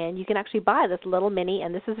scientificsounds.com, and you can actually buy this little mini,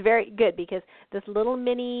 and this is very good because this little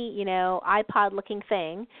mini, iPod-looking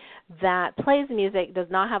thing that plays music does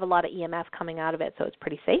not have a lot of EMF coming out of it, so it's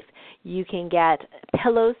pretty safe. You can get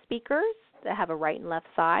pillow speakers that have a right and left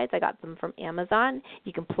sides. I got them from Amazon.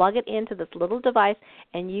 You can plug it into this little device,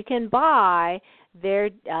 and you can buy their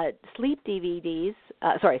sleep CDs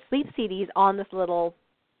on this little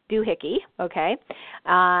doohickey, okay?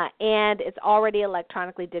 And it's already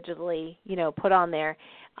electronically, digitally, put on there.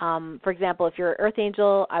 For example, if you're an Earth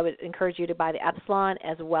Angel, I would encourage you to buy the Epsilon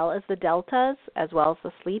as well as the Deltas, as well as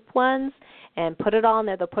the sleep ones, and put it on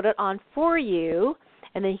there. They'll put it on for you,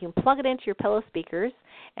 and then you can plug it into your pillow speakers,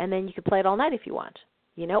 and then you can play it all night if you want,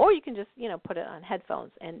 or you can just, put it on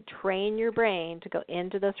headphones and train your brain to go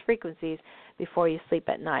into those frequencies before you sleep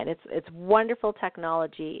at night. It's wonderful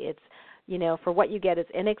technology. It's, for what you get, it's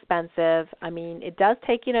inexpensive. I mean, it does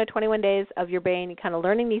take, 21 days of your brain kind of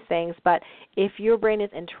learning these things, but if your brain is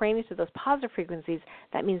in training to those positive frequencies,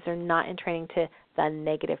 that means they're not in training to the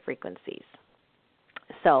negative frequencies.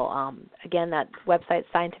 So, again, that website,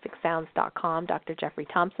 scientificsounds.com, Dr. Jeffrey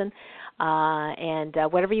Thompson, and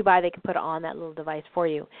whatever you buy, they can put it on that little device for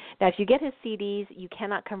you. Now, if you get his CDs, you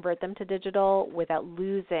cannot convert them to digital without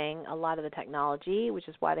losing a lot of the technology, which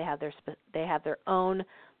is why they have their own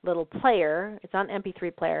little player. It's not an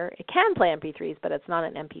MP3 player. It can play MP3s, but it's not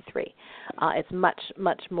an MP3. It's much,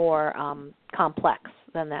 much more complex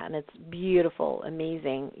than that, and it's beautiful,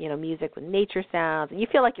 amazing, music with nature sounds, and you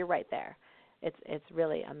feel like you're right there. It's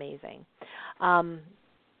really amazing.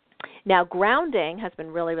 Now, grounding has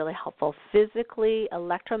been really, really helpful. Physically,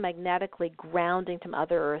 electromagnetically grounding to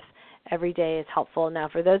Mother Earth every day is helpful. Now,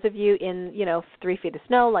 for those of you in, 3 feet of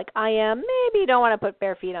snow like I am, maybe you don't want to put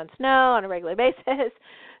bare feet on snow on a regular basis.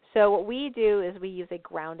 So what we do is we use a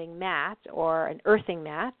grounding mat or an earthing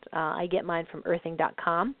mat. I get mine from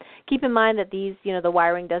earthing.com. Keep in mind that these, the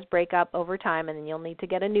wiring does break up over time, and then you'll need to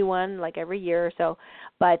get a new one like every year or so.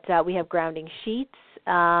 But we have grounding sheets,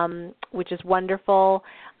 which is wonderful.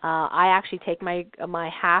 I actually take my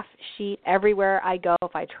half sheet everywhere I go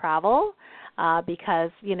if I travel.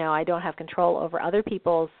 Because, I don't have control over other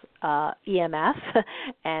people's EMF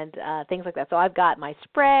and things like that. So I've got my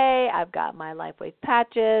spray, I've got my LifeWave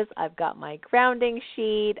patches, I've got my grounding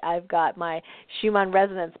sheet, I've got my Schumann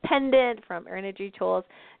resonance pendant from Energy Tools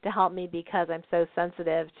to help me because I'm so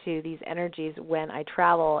sensitive to these energies when I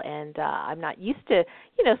travel, and I'm not used to,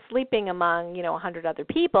 sleeping among, 100 other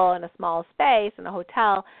people in a small space in a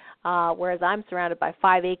hotel, whereas I'm surrounded by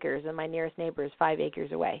 5 acres and my nearest neighbor is 5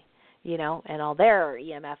 acres away. And all their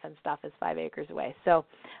EMF and stuff is 5 acres away. So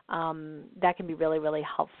that can be really, really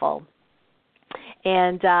helpful.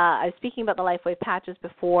 And I was speaking about the LifeWave patches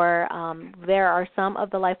before. There are some of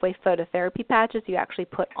the LifeWave phototherapy patches you actually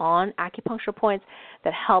put on acupuncture points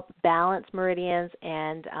that help balance meridians.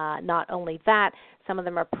 And not only that, some of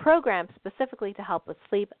them are programmed specifically to help with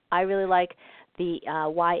sleep. I really like the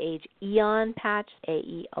YH Eon patch,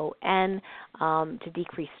 AEON, to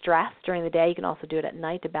decrease stress during the day. You can also do it at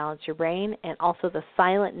night to balance your brain. And also the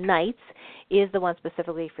Silent Nights is the one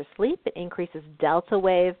specifically for sleep. It increases delta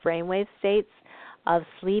wave, brainwave states of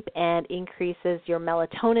sleep and increases your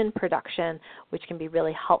melatonin production, which can be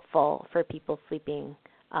really helpful for people sleeping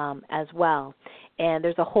as well. And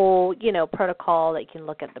there's a whole, protocol that you can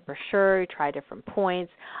look at the brochure, try different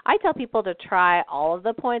points. I tell people to try all of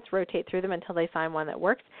the points, rotate through them until they find one that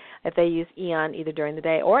works. If they use Eon either during the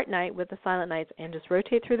day or at night with the Silent Nights, and just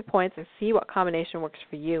rotate through the points and see what combination works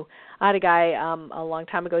for you. I had a guy a long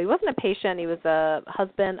time ago. He wasn't a patient. He was a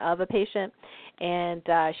husband of a patient. And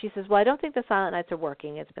she says, well, I don't think the Silent Nights are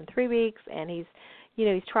working. It's been 3 weeks, and he's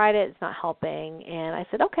tried it. It's not helping. And I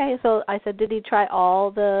said, okay. So I said, did he try all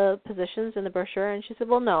the positions in the brochure? And she said,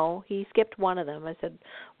 well, no. He skipped one of them. I said,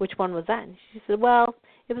 which one was that? And she said, well,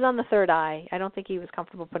 it was on the third eye. I don't think he was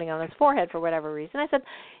comfortable putting it on his forehead for whatever reason. I said,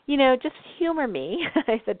 just humor me.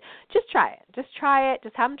 I said, just try it. Just try it.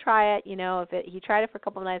 Just have him try it. If he tried it for a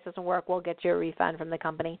couple of nights, doesn't work, we'll get you a refund from the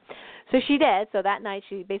company. So she did. So that night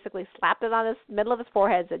she basically slapped it on his middle of his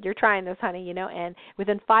forehead, said, you're trying this, honey, and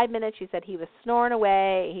within 5 minutes she said he was snoring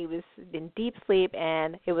away. He was in deep sleep,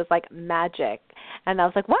 and it was like magic. And I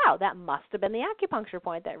was like, wow, that must have been the acupuncture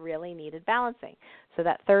point that really needed balancing. So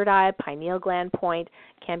that third eye, pineal gland point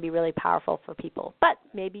can be really powerful for people. But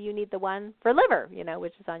maybe you need the one for liver,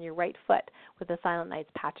 which is on your right foot with the Silent Nights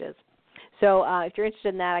patches. So if you're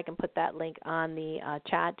interested in that, I can put that link on the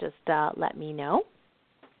chat. Just let me know.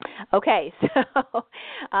 Okay,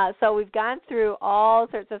 so we've gone through all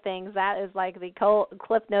sorts of things. That is like the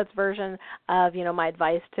Cliff Notes version of, my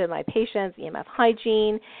advice to my patients, EMF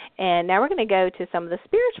hygiene, and now we're going to go to some of the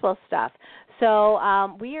spiritual stuff. So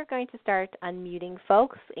we are going to start unmuting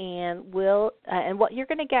folks, and and what you're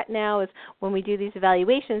going to get now is when we do these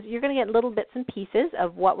evaluations, you're going to get little bits and pieces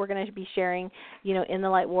of what we're going to be sharing, in the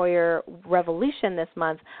Light Warrior Revolution this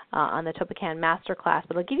month on the Topican Masterclass.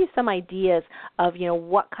 But it'll give you some ideas of,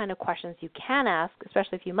 what kind of questions you can ask,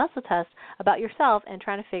 especially if you muscle test, about yourself and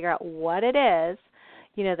trying to figure out what it is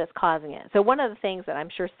that's causing it. So one of the things that I'm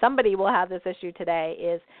sure somebody will have this issue today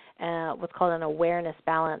is what's called an awareness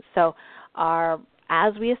balance. So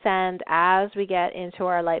as we ascend, as we get into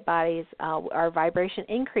our light bodies, our vibration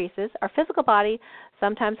increases. Our physical body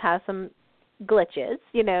sometimes has some glitches,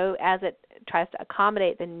 as it tries to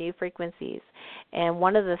accommodate the new frequencies. And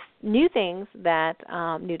one of the new things that,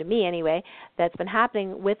 new to me anyway, that's been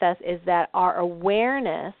happening with us is that our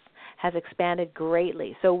awareness has expanded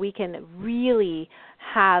greatly. So we can really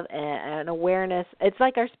have an awareness. It's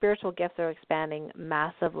like our spiritual gifts are expanding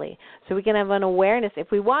massively. So we can have an awareness, if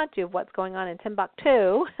we want to, of what's going on in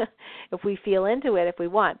Timbuktu, if we feel into it, if we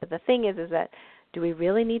want. But the thing is that do we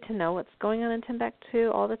really need to know what's going on in Timbuktu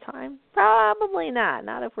all the time? Probably not.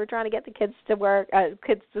 Not if we're trying to get the kids to work,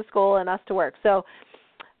 kids to school, and us to work. So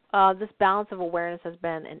this balance of awareness has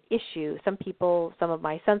been an issue. Some people, some of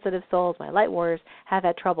my sensitive souls, my light warriors, have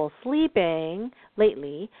had trouble sleeping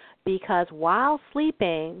lately because while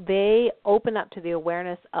sleeping, they open up to the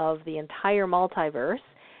awareness of the entire multiverse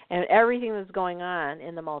and everything that's going on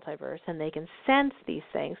in the multiverse, and they can sense these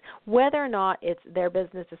things, whether or not it's their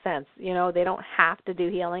business to sense. They don't have to do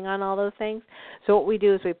healing on all those things. So what we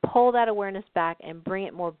do is we pull that awareness back and bring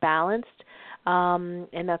it more balanced,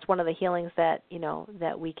 and that's one of the healings that,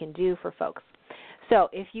 that we can do for folks. So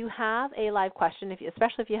if you have a live question,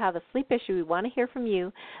 especially if you have a sleep issue, we want to hear from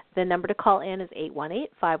you. The number to call in is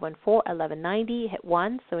 818-514-1190. Hit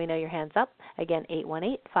 1 so we know your hand's up. Again,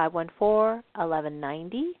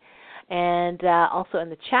 818-514-1190. And also in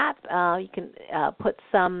the chat, you can put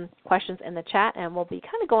some questions in the chat, and we'll be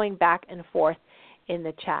kind of going back and forth in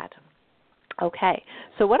the chat. Okay,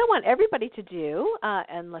 so what I want everybody to do,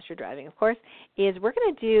 unless you're driving, of course, is we're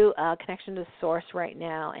going to do a connection to source right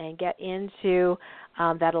now and get into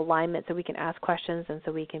that alignment so we can ask questions and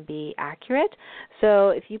so we can be accurate. So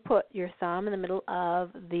if you put your thumb in the middle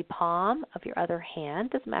of the palm of your other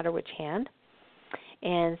hand, doesn't matter which hand,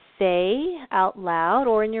 and say out loud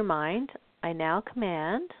or in your mind, I now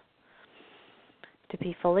command to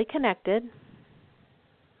be fully connected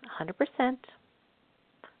 100%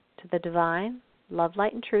 to the divine love,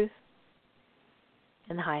 light, and truth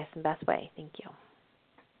in the highest and best way. Thank you.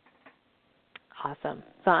 Awesome.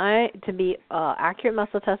 So to be accurate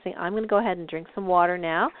muscle testing, I'm going to go ahead and drink some water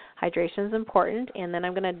now. Hydration is important, and then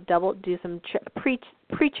I'm going to do some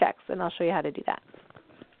pre-checks, and I'll show you how to do that.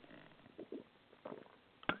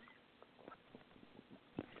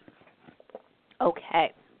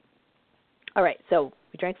 Okay. All right, so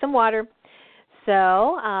we drank some water.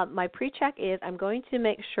 So my pre-check is I'm going to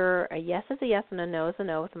make sure a yes is a yes and a no is a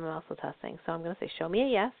no with my muscle testing. So I'm going to say, show me a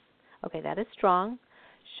yes. Okay, that is strong.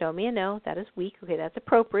 Show me a no. That is weak. Okay, that's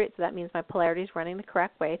appropriate. So that means my polarity is running the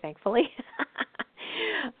correct way, thankfully.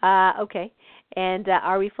 Okay. And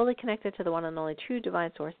are we fully connected to the one and only true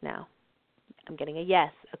divine source now? I'm getting a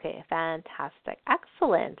yes. Okay, fantastic.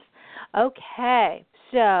 Excellent. Okay,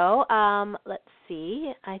 so let's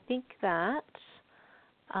see. I think that,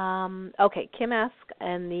 okay, Kim asked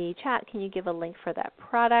in the chat, can you give a link for that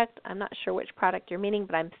product? I'm not sure which product you're meaning,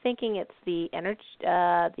 but I'm thinking it's the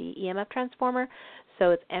the EMF transformer.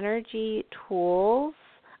 So it's Energy Tools,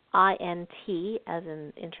 INT, as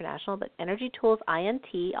in international, but Energy Tools,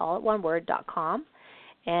 INT, all at one word, .com.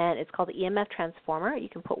 And it's called the EMF transformer. You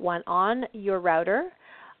can put one on your router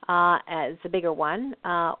as a bigger one,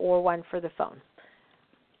 or one for the phone.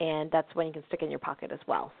 And that's when you can stick it in your pocket as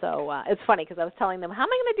well. So it's funny because I was telling them, how am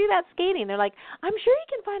I going to do that skating? They're like, I'm sure you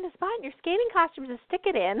can find a spot in your skating costume to stick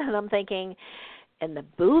it in. And I'm thinking, in the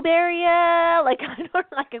boob area? Like, I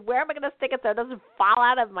don't where am I going to stick it so it doesn't fall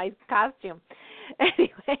out of my costume?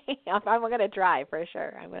 Anyway, I'm going to try for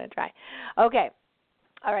sure. I'm going to try. Okay.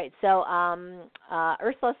 All right, so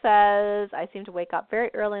Ursula says, I seem to wake up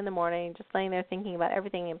very early in the morning, just laying there thinking about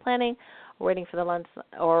everything and planning, waiting for the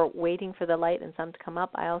light and sun to come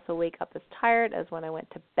up. I also wake up as tired as when I went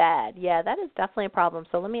to bed. Yeah, that is definitely a problem.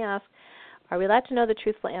 So let me ask, are we allowed to know the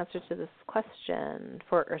truthful answer to this question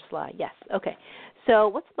for Ursula? Yes. Okay. So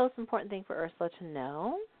what's the most important thing for Ursula to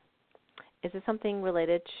know? Is it something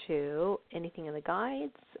related to anything in the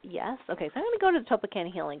guides? Yes. Okay, so I'm going to go to the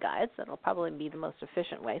Topocan Healing Guides. That will probably be the most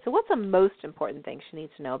efficient way. So what's the most important thing she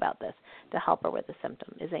needs to know about this to help her with the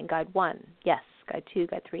symptom? Is it in Guide 1? Yes. Guide 2,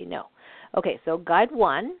 Guide 3? No. Okay, so Guide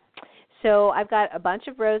 1. So I've got a bunch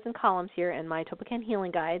of rows and columns here in my Topocan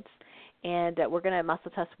Healing Guides, and we're going to muscle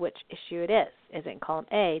test which issue it is. Is it in column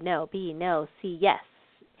A? No. B? No. C? Yes.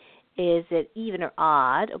 Is it even or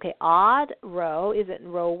odd? Okay, odd row. Is it in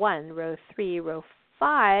row 1, row 3, row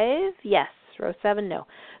 5? Yes. Row 7? No.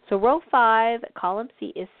 So row 5, column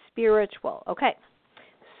C, is spiritual. Okay.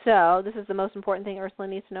 So this is the most important thing Ursula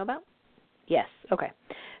needs to know about? Yes. Okay.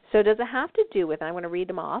 So does it have to do with, and I'm going to read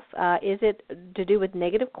them off, is it to do with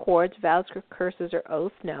negative cords, vows, curses, or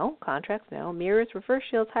oaths? No. Contracts? No. Mirrors, reverse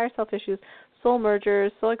shields, higher self issues, soul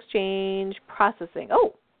mergers, soul exchange, processing.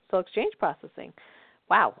 Oh, soul exchange processing.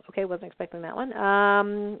 Wow. Okay, wasn't expecting that one.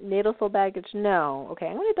 Natal soul baggage, no. Okay,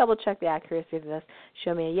 I'm going to double check the accuracy of this.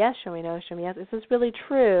 Show me a yes, show me a no, show me a yes. Is this really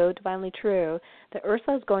true, divinely true, that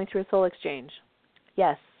Ursula is going through a soul exchange?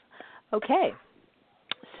 Yes. Okay.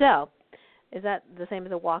 So, is that the same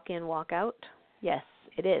as a walk-in, walk-out? Yes,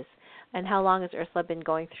 it is. And how long has Ursula been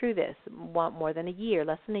going through this? More than a year,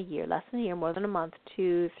 less than a year, less than a year, more than a month,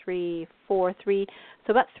 2, 3, 4, 3.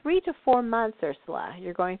 So about 3 to 4 months, Ursula,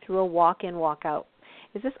 you're going through a walk-in, walk-out.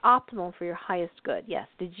 Is this optimal for your highest good? Yes.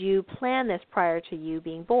 Did you plan this prior to you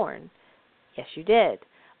being born? Yes, you did.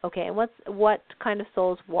 Okay, and what kind of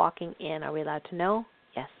soul is walking in? Are we allowed to know?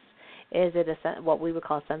 Yes. Is it what we would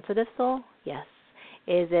call a sensitive soul? Yes.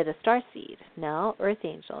 Is it a starseed? No. Earth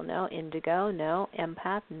angel? No. Indigo? No.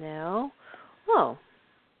 Empath? No. Oh,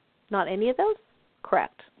 not any of those?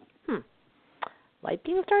 Correct. Light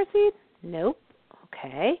being starseed? Nope.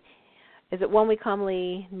 Okay. Is it one we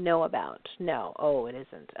commonly know about? No. Oh, it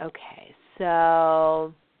isn't. Okay.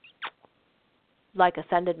 So, like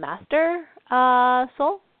Ascended Master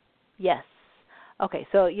soul? Yes. Okay.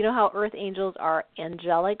 So, you know how Earth angels are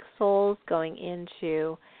angelic souls going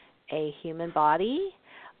into a human body?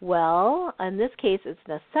 Well, in this case, it's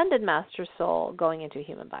an Ascended Master soul going into a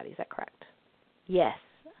human body. Is that correct? Yes.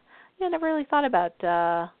 Yeah, I never really thought about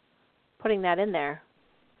putting that in there.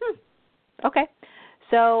 Okay.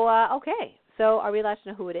 So, okay. So are we allowed to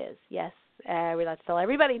know who it is? Yes. Are we allowed to tell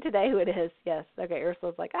everybody today who it is? Yes. Okay.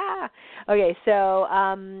 Ursula's like, Okay. So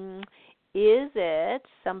is it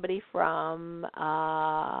somebody from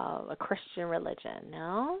a Christian religion?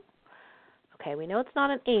 No. Okay. We know it's not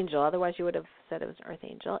an angel. Otherwise you would have said it was an earth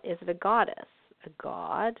angel. Is it a goddess? A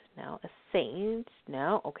god? No. A saint?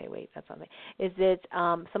 No. Okay. Wait. That's something. Is it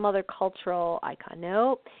some other cultural icon?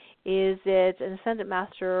 No. Is it an ascended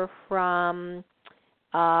master from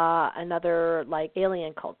another like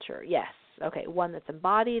alien culture? Yes. Okay. One that's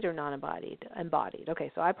embodied or non-embodied? Embodied.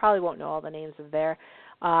 Okay. So I probably won't know all the names of their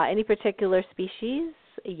any particular species?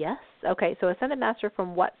 Yes. Okay. So ascended master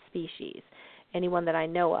from what species? Anyone that I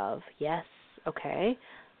know of? Yes. Okay.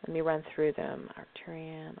 Let me run through them.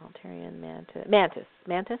 Arcturian,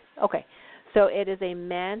 Mantis. Okay. So it is a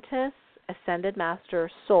Mantis ascended master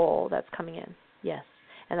soul that's coming in. Yes.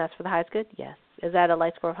 And that's for the highest good? Yes. Is that a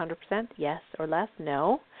light score of 100%? Yes. Or less?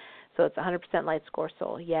 No. So it's 100% light score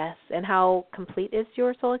soul? Yes. And how complete is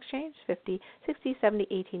your soul exchange? 50, 60, 70,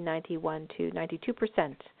 18, 90, 1, 2,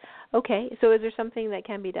 92%. Okay. So is there something that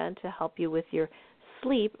can be done to help you with your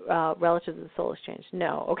sleep relative to the soul exchange?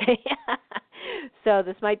 No. Okay. So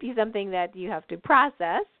this might be something that you have to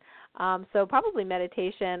process. So probably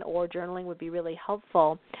meditation or journaling would be really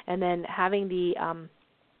helpful. And then having the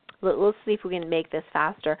let's see if we can make this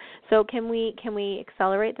faster. So can we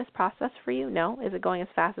accelerate this process for you? No? Is it going as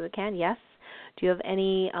fast as it can? Yes. Do you have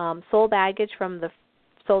any soul baggage from the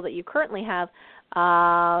soul that you currently have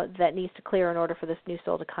that needs to clear in order for this new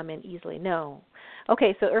soul to come in easily? No.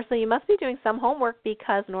 Okay, so Ursula, you must be doing some homework,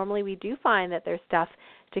 because normally we do find that there's stuff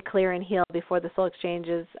to clear and heal before the soul exchange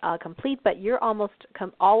is complete, but you're almost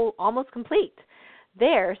complete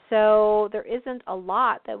there. So there isn't a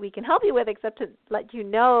lot that we can help you with except to let you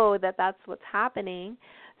know that that's what's happening.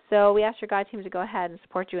 So we asked your guide team to go ahead and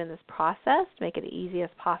support you in this process to make it as easy as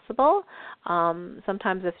possible.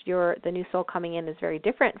 Sometimes if the new soul coming in is very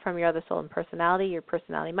different from your other soul in personality, your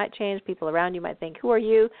personality might change. People around you might think, who are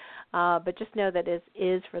you? But just know that it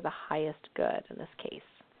is for the highest good in this case.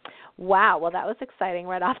 Wow, well, that was exciting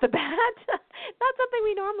right off the bat. Not something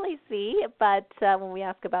we normally see, but when we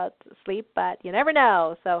ask about sleep, but you never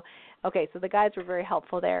know. So, okay, so the guides were very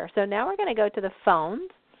helpful there. So now we're going to go to the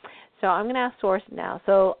phones. So I'm going to ask Source now.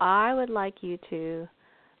 So I would like you to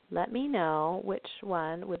let me know which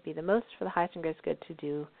one would be the most for the highest and greatest good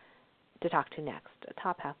to talk to next.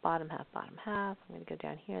 Top half, bottom half, bottom half. I'm going to go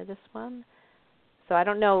down here, this one. So I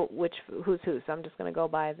don't know who's who, so I'm just going to go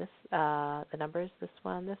by this the numbers, this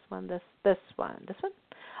one, this one, this one, this one.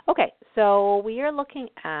 Okay, so we are looking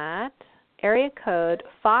at area code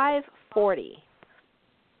 540.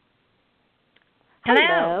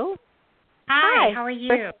 Hello. Hi, how are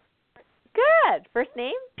you? Good. First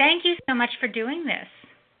name? Thank you so much for doing this.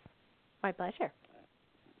 My pleasure.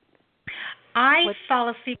 I fall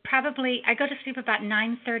asleep I go to sleep about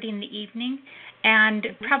 9:30 in the evening, and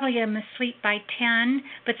probably I'm asleep by 10,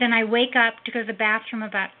 but then I wake up to go to the bathroom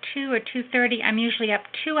about 2 or 2:30. I'm usually up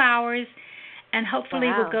 2 hours, and hopefully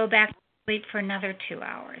we'll go back to sleep for another 2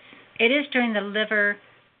 hours. It is during the liver.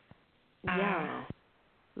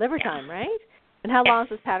 Liver time, right? And how long has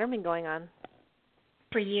this pattern been going on?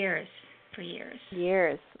 For years.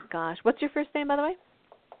 Years. Gosh. What's your first name, by the way?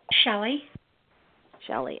 Shelley.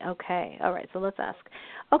 Shelley. Okay. All right. So let's ask.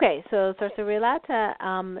 Okay. So we're allowed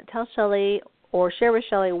to tell Shelley or share with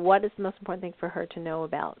Shelley what is the most important thing for her to know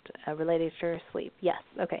about related to her sleep. Yes.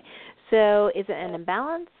 Okay. So is it an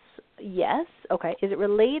imbalance? Yes. Okay. Is it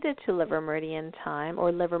related to liver meridian time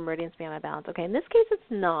or liver meridians being out of balance? Okay. In this case, it's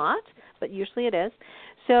not, but usually it is.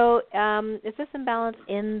 So is this imbalance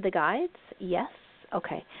in the guides? Yes.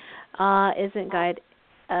 Okay. Isn't guide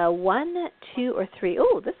 1, 2, or 3?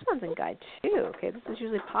 Oh, this one's in guide 2. Okay, this is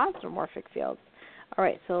usually positive morphic fields. All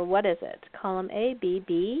right, so what is it? Column A, B,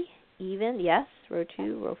 B, even, yes. Row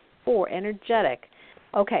 2, row 4, energetic.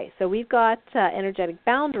 Okay, so we've got energetic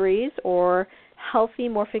boundaries or healthy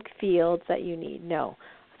morphic fields that you need. No,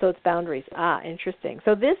 so it's boundaries. Interesting.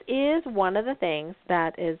 So this is one of the things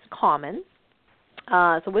that is common.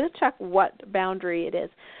 So we'll check what boundary it is.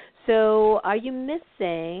 So are you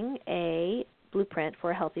missing a blueprint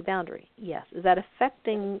for a healthy boundary? Yes. Is that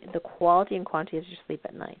affecting the quality and quantity of your sleep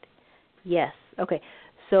at night? Yes. Okay.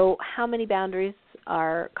 So how many boundaries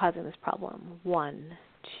are causing this problem? 1,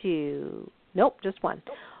 2. Nope, just 1.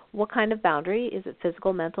 What kind of boundary? Is it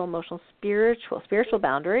physical, mental, emotional, spiritual? Spiritual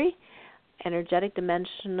boundary. Energetic,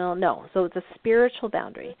 dimensional? No. So it's a spiritual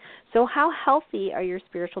boundary. So how healthy are your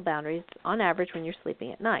spiritual boundaries on average when you're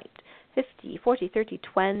sleeping at night? 50, 40, 30,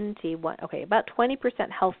 21. Okay, about 20%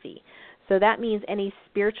 healthy. So that means any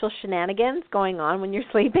spiritual shenanigans going on when you're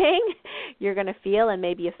sleeping, you're going to feel and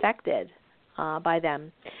may be affected by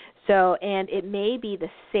them. So, and it may be the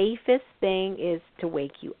safest thing is to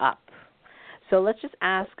wake you up. So let's just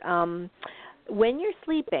ask, when you're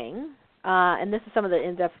sleeping, and this is some of the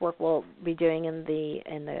in-depth work we'll be doing in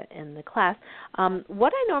the class.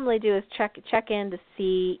 What I normally do is check in to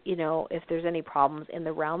see, if there's any problems in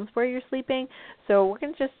the realms where you're sleeping. So we're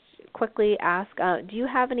going to just quickly ask, do you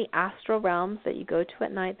have any astral realms that you go to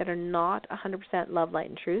at night that are not 100% love, light,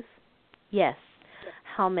 and truth? Yes.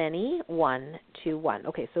 How many? 1, 2, 1.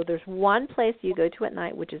 Okay, so there's one place you go to at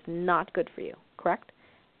night which is not good for you, correct?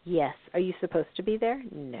 Yes. Are you supposed to be there?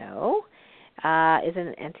 No. Is it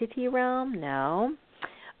an entity realm? No.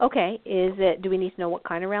 Okay. Do we need to know what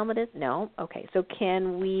kind of realm it is? No. Okay. So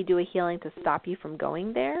can we do a healing to stop you from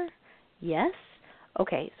going there? Yes.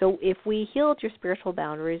 Okay. So if we healed your spiritual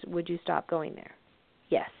boundaries, would you stop going there?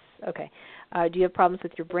 Yes. Okay. Do you have problems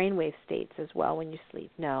with your brainwave states as well when you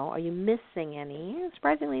sleep? No. Are you missing any?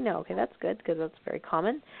 Surprisingly, no. Okay, that's good because that's very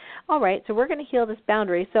common. All right, so we're going to heal this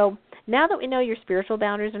boundary. So now that we know your spiritual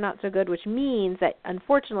boundaries are not so good, which means that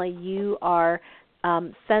unfortunately you are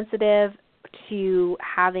sensitive to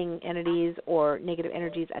having entities or negative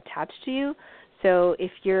energies attached to you. So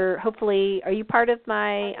if you're, hopefully, are you part of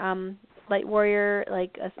my Light Warrior, No, you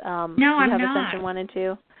I'm have not. Ascension 1 and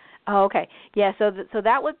 2? Oh, okay. Yeah, so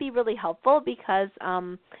that would be really helpful because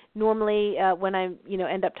normally when I,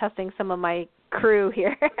 end up testing some of my crew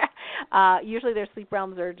here, usually their sleep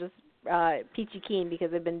realms are just peachy keen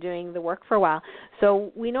because they've been doing the work for a while.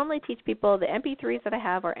 So we normally teach people the MP3s that I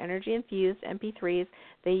have are energy infused MP3s.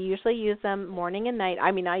 They usually use them morning and night.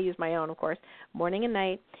 I mean, I use my own, of course, morning and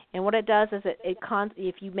night. And what it does is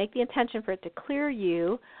if you make the intention for it to clear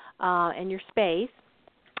you and your space,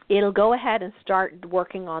 it'll go ahead and start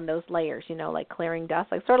working on those layers, like clearing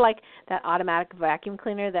dust, like sort of like that automatic vacuum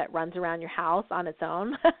cleaner that runs around your house on its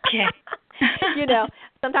own. Okay.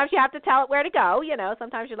 Sometimes you have to tell it where to go,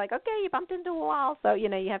 Sometimes you're like, okay, you bumped into a wall, so, you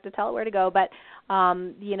have to tell it where to go. But,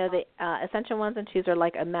 the Ascension 1s and 2s are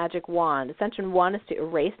like a magic wand. Ascension 1 is to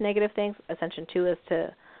erase negative things. Ascension 2 is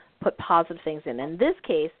to put positive things in. In this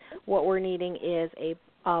case, what we're needing is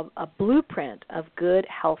a blueprint of good,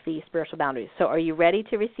 healthy spiritual boundaries. So are you ready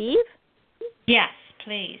to receive? Yes,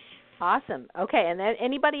 please. Awesome. Okay, and then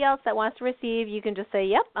anybody else that wants to receive, you can just say,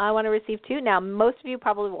 yep, I want to receive too. Now, most of you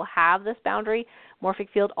probably will have this boundary morphic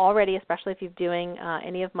field already, especially if you're doing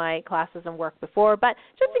any of my classes and work before, but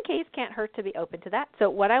just in case, can't hurt to be open to that. So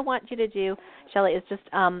what I want you to do, Shelley, is just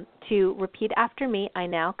to repeat after me. I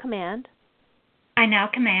now command. I now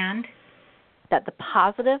command. That the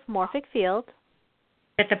positive morphic field.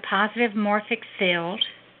 That the positive morphic field.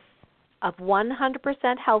 Of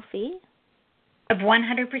 100% healthy. Of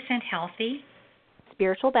 100% healthy.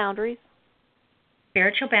 Spiritual boundaries.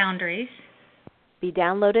 Spiritual boundaries. Be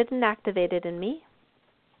downloaded and activated in me.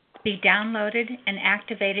 Be downloaded and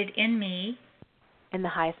activated in me. In the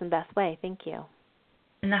highest and best way. Thank you.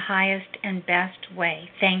 In the highest and best way.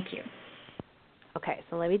 Thank you. Okay,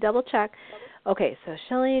 so let me double check. Okay, so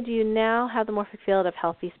Shelley, do you now have the morphic field of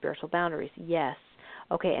healthy spiritual boundaries? Yes.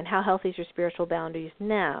 Okay, and how healthy is your spiritual boundaries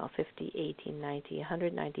now? 50, 80, 90,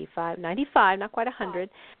 100, 95, 95, not quite 100.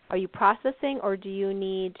 Are you processing or do you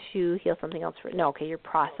need to heal something else? No, okay, you're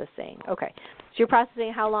processing. Okay, so you're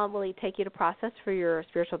processing. How long will it take you to process for your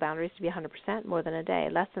spiritual boundaries to be 100%? More than a day,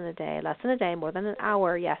 less than a day, less than a day, more than an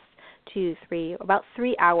hour, yes, 2, 3, about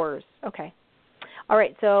 3 hours. Okay. All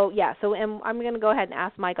right, so I'm going to go ahead and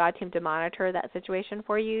ask my God team to monitor that situation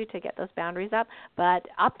for you to get those boundaries up. But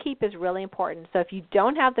upkeep is really important. So if you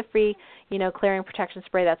don't have the free, clearing protection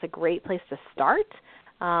spray, that's a great place to start.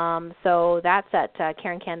 So that's at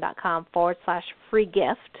KarenCan.com/free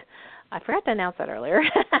gift. I forgot to announce that earlier.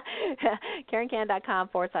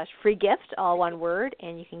 KarenCan.com/free gift, all one word,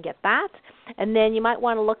 and you can get that. And then you might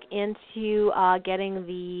want to look into getting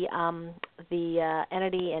the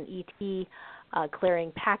entity and ET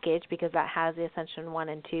clearing package because that has the Ascension 1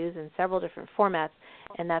 and 2s in several different formats,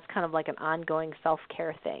 and that's kind of like an ongoing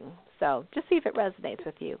self-care thing. So just see if it resonates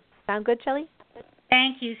with you. Sound good, Shelley?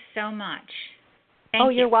 Thank you so much.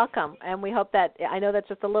 Thank you. You're welcome. And we hope that, I know that's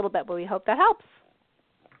just a little bit, but we hope that helps.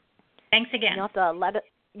 Thanks again. You'll have to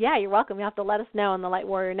you're welcome. You have to let us know on the Light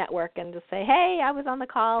Warrior Network and just say, hey, I was on the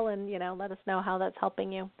call, and, let us know how that's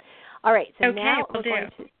helping you. All right, so now we're going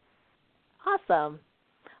to... Awesome.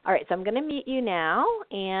 All right, so I'm going to mute you now,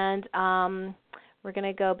 and we're going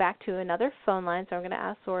to go back to another phone line. So I'm going to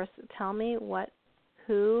ask Source, tell me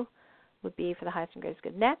who would be for the highest and greatest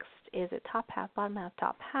good. Next, is it top half, bottom half,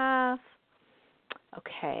 top half?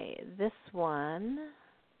 Okay, this one.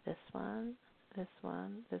 Okay,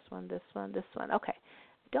 I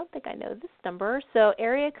don't think I know this number. So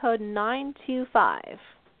area code 925.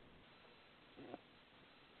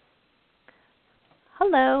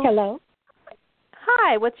 Hello. Hello.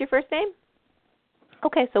 Hi, what's your first name?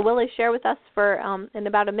 Okay, so Willie, share with us for in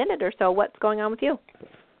about a minute or so what's going on with you.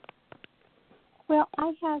 Well,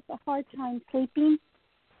 I have a hard time sleeping,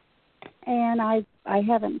 and I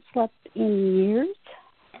haven't slept in years.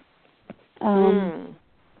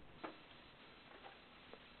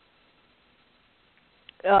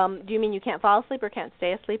 Do you mean you can't fall asleep or can't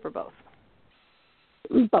stay asleep or both?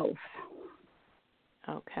 Both.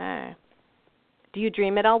 Okay. Do you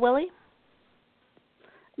dream at all, Willie?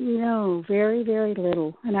 No, very, very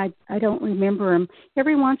little, and I don't remember them.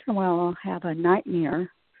 Every once in a while, I'll have a nightmare,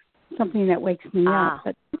 something that wakes me up,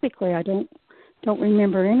 but typically I don't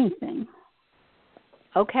remember anything.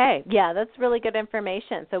 Okay, yeah, that's really good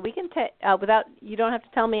information. So we can you don't have to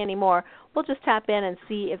tell me anymore. We'll just tap in and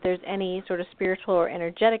see if there's any sort of spiritual or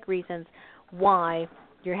energetic reasons why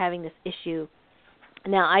you're having this issue.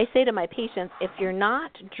 Now, I say to my patients, if you're not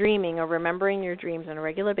dreaming or remembering your dreams on a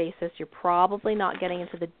regular basis, you're probably not getting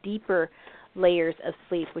into the deeper layers of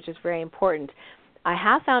sleep, which is very important. I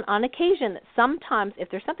have found on occasion that sometimes if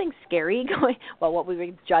there's something scary going, well, what we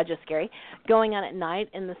would judge as scary, going on at night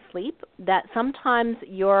in the sleep, that sometimes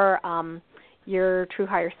your true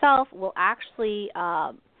higher self will actually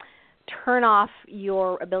turn off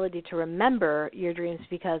your ability to remember your dreams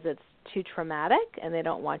because it's too traumatic and they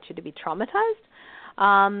don't want you to be traumatized.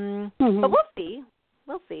 But we'll see.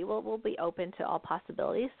 We'll be open to all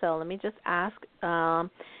possibilities. So let me just ask, are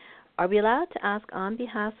we allowed to ask on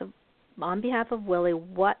behalf of Willie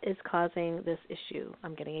what is causing this issue?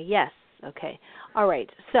 I'm getting a yes. Okay. All right.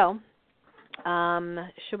 So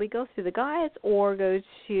should we go through the guides or go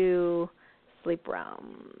to sleep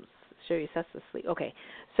realms? Should we assess the sleep? Okay.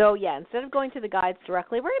 So yeah, instead of going to the guides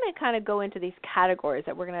directly, we're going to kind of go into these categories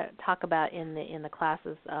that we're going to talk about in the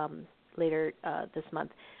classes later this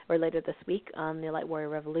month or later this week on the Light Warrior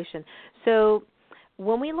Revolution. So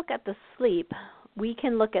when we look at the sleep, we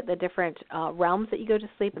can look at the different realms that you go to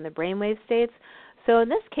sleep and the brainwave states. So in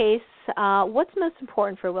this case, what's most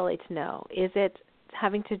important for Willie to know? Is it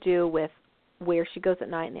having to do with where she goes at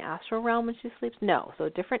night in the astral realm when she sleeps? No. So a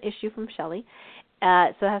different issue from Shelley.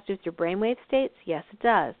 So it has to do with your brainwave states? Yes, it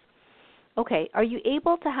does. Okay. Are you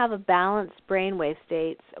able to have a balanced brainwave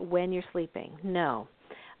states when you're sleeping? No.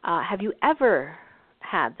 Have you ever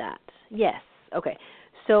had that? Yes. Okay.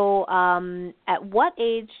 So at what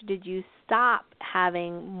age did you stop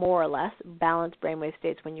having more or less balanced brainwave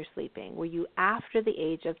states when you're sleeping? Were you after the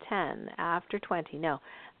age of 10, after 20? No.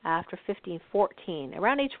 After 15, 14.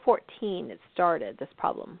 Around age 14 it started, this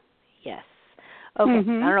problem. Yes. Okay. I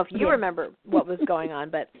don't know if you remember what was going on,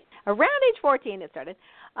 but around age 14 it started.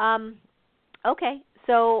 Okay.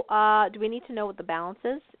 So do we need to know what the balance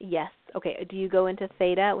is? Yes. Okay. Do you go into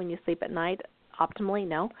theta when you sleep at night optimally?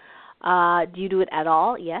 No. Do you do it at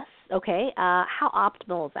all? Yes. Okay. How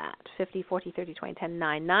optimal is that? 50, 40, 30, 20, 10,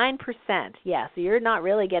 9. 9%. Yeah. So you're not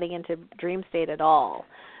really getting into dream state at all.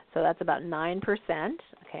 So that's about 9%.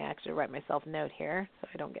 Okay, I actually write myself a note here so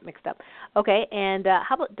I don't get mixed up. Okay, and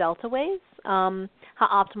how about delta waves? How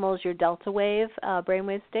optimal is your delta wave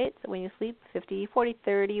brainwave states when you sleep? 50, 40,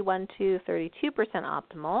 30, 1, 2, 32%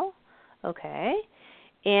 optimal. Okay.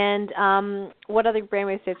 And what other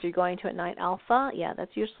brainwave states are you going to at night? Alpha? Yeah,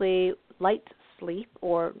 that's usually light sleep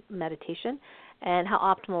or meditation. And how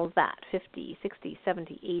optimal is that? 50, 60,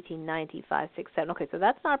 70, 80, 90, 5, 6, 7. Okay, so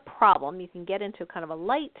that's not a problem. You can get into kind of a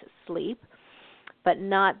light sleep, but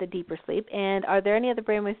not the deeper sleep. And are there any other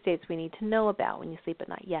brainwave states we need to know about when you sleep at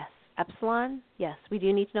night? Yes. Epsilon? Yes. We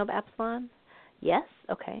do need to know about epsilon? Yes.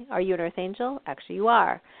 Okay. Are you an earth angel? Actually, you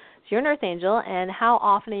are. So you're an earth angel, and how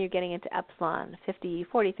often are you getting into epsilon? 50,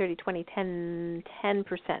 40, 30, 20, 10%.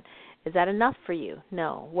 Is that enough for you?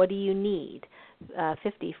 No. What do you need?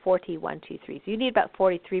 50, 40, 1, 2, 3. So you need about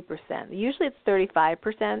 43%. Usually it's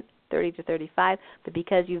 35%, 30 to 35, but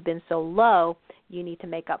because you've been so low, you need to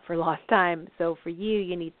make up for lost time. So for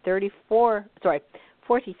you need 43%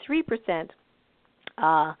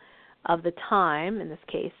 of the time, in this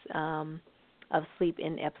case, of sleep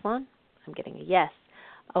in epsilon. I'm getting a yes.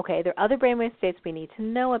 Okay, there are other brainwave states we need to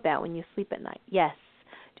know about when you sleep at night. Yes.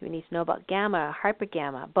 Do we need to know about gamma,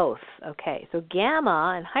 hypergamma? Both. Okay, so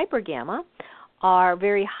gamma and hypergamma are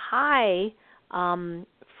very high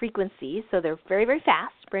frequencies, so they're very, very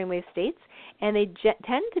fast brainwave states, and they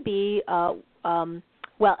tend to be, well, on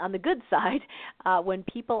the good side, when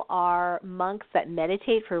people are monks that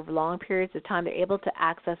meditate for long periods of time, they're able to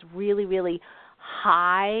access really, really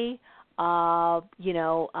high,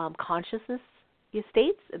 consciousness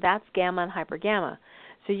states. That's gamma and hypergamma.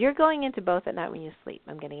 So you're going into both at night when you sleep.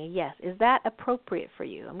 I'm getting a yes. Is that appropriate for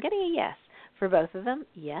you? I'm getting a yes. For both of them,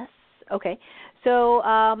 yes. Okay. So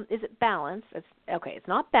is it balanced? It's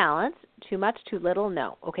not balanced. Too much, too little?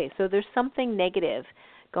 No. Okay, so there's something negative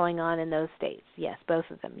going on in those states. Yes, both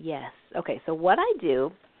of them. Yes. Okay, so what I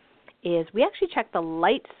do is we actually check the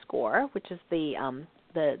light score, which is the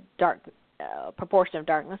dark proportion of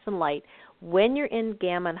darkness and light. When you're in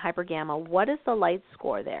gamma and hypergamma, what is the light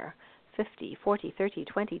score there? 50, 40, 30,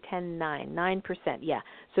 20, 10, 9, 9%. Yeah.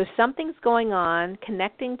 So something's going on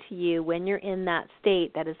connecting to you when you're in that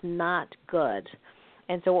state that is not good.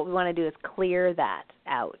 And so what we want to do is clear that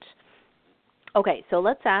out. Okay, so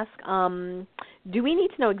let's ask, do we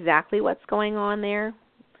need to know exactly what's going on there?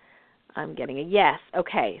 I'm getting a yes.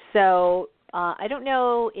 Okay, so I don't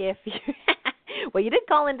know if you well, you did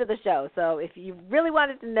call into the show, so if you really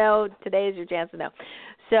wanted to know, today is your chance to know.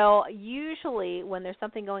 So usually when there's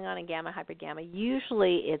something going on in gamma, hypergamma,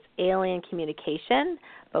 usually it's alien communication,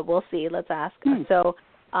 but we'll see. Let's ask. So,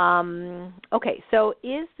 okay, so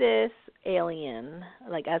is this alien,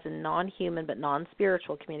 like as in non-human but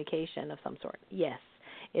non-spiritual communication of some sort? Yes.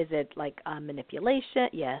 Is it like manipulation?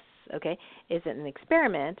 Yes. Okay. Is it an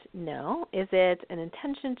experiment? No. Is it an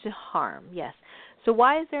intention to harm? Yes. So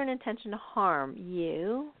why is there an intention to harm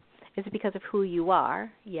you? Is it because of who you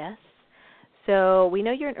are? Yes. So we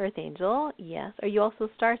know you're an earth angel. Yes. Are you also a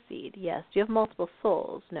starseed? Yes. Do you have multiple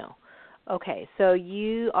souls? No. Okay. So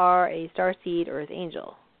you are a starseed earth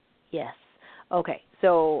angel. Yes. Okay,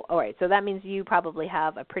 so all right, so that means you probably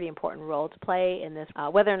have a pretty important role to play in this.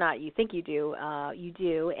 Whether or not you think you do, you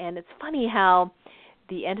do. And it's funny how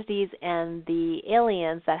the entities and the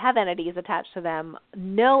aliens that have entities attached to them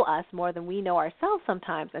know us more than we know ourselves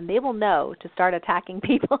sometimes, and they will know to start attacking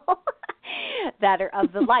people that are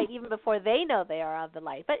of the light, even before they know they are of the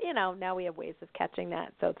light. But, now we have ways of catching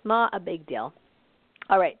that, so it's not a big deal.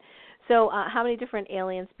 All right. So how many different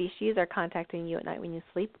alien species are contacting you at night when you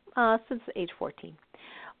sleep? Since age 14.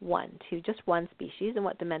 1, 2, just one species. And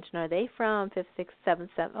what dimension are they from? 5th, 6th, 7th,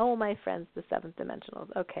 7th. Oh, my friends, the 7th dimensionals.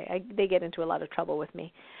 Okay, they get into a lot of trouble with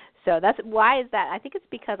me. So why is that? I think it's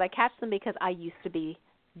because I catch them because I used to be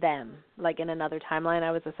them. Like in another timeline,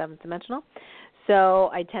 I was a 7th dimensional. So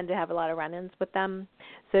I tend to have a lot of run-ins with them.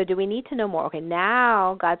 So do we need to know more? Okay,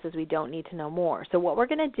 now God says we don't need to know more. So what we're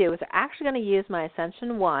going to do is we're actually going to use my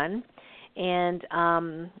Ascension 1, and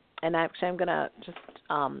actually I'm going to just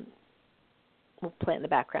we'll play it in the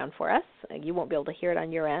background for us. You won't be able to hear it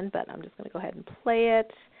on your end, but I'm just going to go ahead and play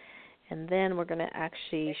it. And then we're going to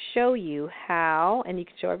actually show you how, and you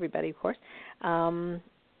can show everybody, of course,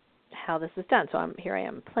 how this is done. So here I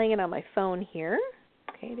am playing it on my phone here.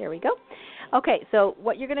 Okay, there we go. Okay, so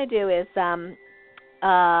what you're going to do is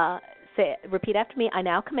repeat after me. I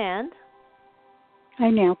now command. I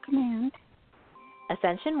now command.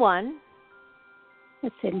 Ascension 1.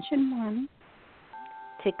 Ascension 1.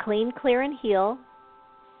 To clean, clear, and heal.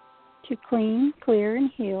 To clean, clear,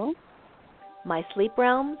 and heal. My sleep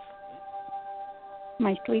realms.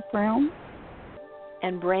 My sleep realm.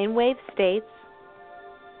 And brainwave states.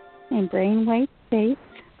 And brainwave states.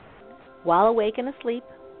 While awake and asleep.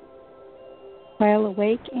 While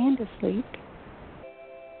awake and asleep.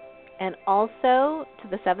 And also to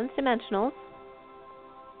the 7th dimensionals.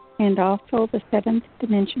 And also the 7th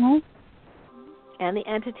dimensionals. And the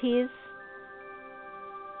entities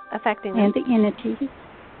affecting them. And the entities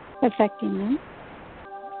affecting them.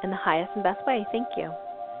 In the highest and best way. Thank you.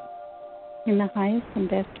 In the highest and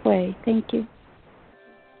best way. Thank you.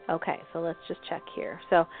 Okay, so let's just check here.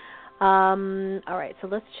 So, all right, so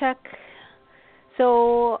let's check.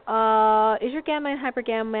 So, is your gamma and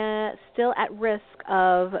hypergamma still at risk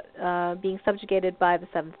of being subjugated by the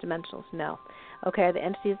 7th dimensionals? No. Okay, are the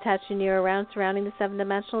entities attached to you around surrounding the 7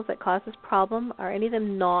 dimensionals that cause this problem? Are any of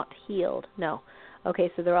them not healed? No.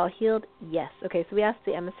 Okay, so they're all healed? Yes. Okay, so we asked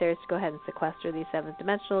the emissaries to go ahead and sequester these 7th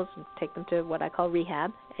dimensionals and take them to what I call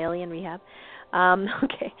rehab, alien rehab.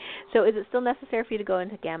 Okay, so is it still necessary for you to go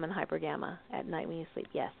into gamma and hypergamma at night when you sleep?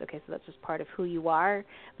 Yes. Okay, so that's just part of who you are,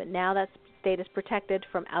 but now that state is protected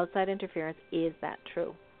from outside interference. Is that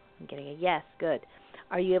true? I'm getting a yes. Good.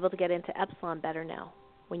 Are you able to get into epsilon better now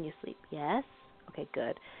when you sleep? Yes. Okay,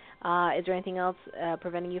 good. Is there anything else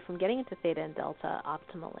preventing you from getting into theta and delta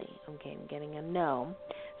optimally? Okay, I'm getting a no.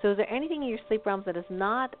 So is there anything in your sleep realms that is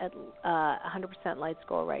not at 100% light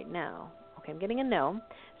score right now? Okay, I'm getting a no.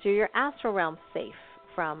 So your astral realm safe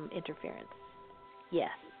from interference? Yes.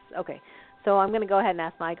 Okay. So I'm going to go ahead and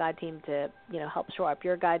ask my guide team to, help shore up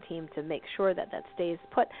your guide team to make sure that stays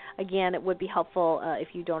put. Again, it would be helpful if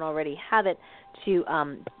you don't already have it to,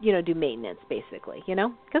 do maintenance basically,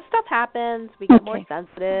 because stuff happens. We get more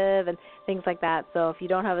sensitive and things like that. So if you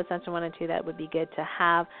don't have Ascension 1 and 2, that would be good to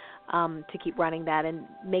have to keep running that and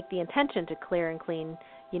make the intention to clear and clean,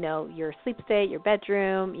 your sleep state, your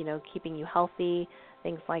bedroom, keeping you healthy,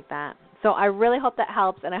 things like that. So I really hope that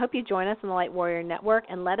helps, and I hope you join us on the Light Warrior Network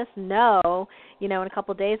and let us know, in a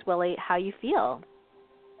couple of days, Willie, how you feel.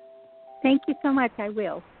 Thank you so much. I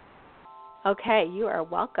will. Okay, you are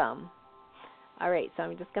welcome. All right, so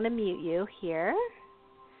I'm just going to mute you here.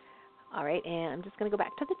 All right, and I'm just going to go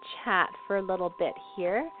back to the chat for a little bit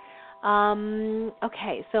here.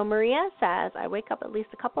 Okay, so Maria says, I wake up at least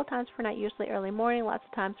a couple of times per night, usually early morning, lots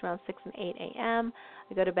of times around 6 and 8 a.m.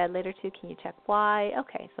 I go to bed later too. Can you check why?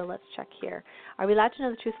 Okay, so let's check here. Are we allowed to know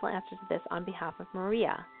the truthful answer to this on behalf of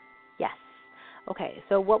Maria? Yes. Okay,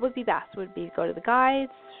 so what would be best? Would it be to go to the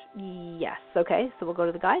guides? Yes. Okay, so we'll go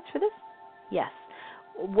to the guides for this? Yes.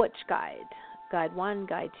 Which guide? Guide 1,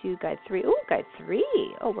 Guide 2, Guide 3. Ooh, Guide 3.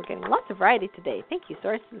 Oh, we're getting lots of variety today. Thank you,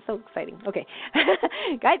 Source. This is so exciting. Okay.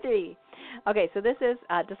 Guide 3. Okay, so this is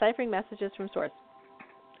deciphering messages from Source.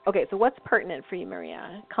 Okay, so what's pertinent for you,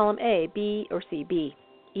 Maria? Column A, B, or C? B.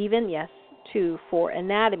 Even, yes. 2, for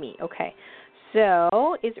anatomy. Okay.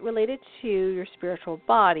 So, is it related to your spiritual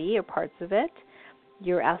body or parts of it?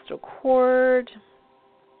 Your astral cord?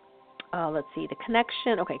 Let's see, the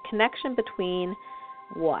connection. Okay, connection between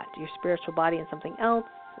what? Your spiritual body and something else?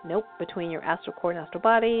 Nope. Between your astral cord and astral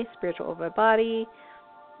body, spiritual over body,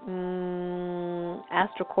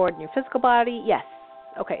 astral cord and your physical body? Yes.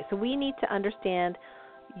 Okay, so we need to understand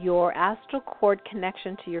your astral cord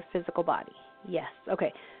connection to your physical body. Yes.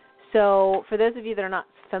 Okay. So for those of you that are not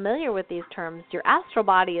familiar with these terms, your astral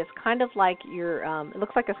body is kind of like your, it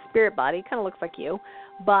looks like a spirit body. It kind of looks like you,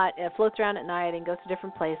 but it floats around at night and goes to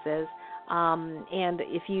different places. And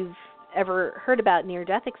if you've ever heard about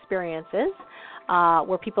near-death experiences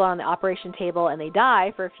where people are on the operation table and they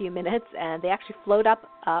die for a few minutes and they actually float up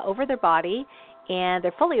over their body and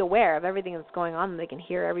they're fully aware of everything that's going on and they can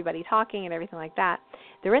hear everybody talking and everything like that,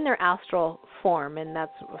 they're in their astral form, and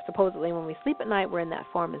that's supposedly when we sleep at night, we're in that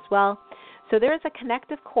form as well. So there is a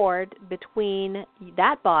connective cord between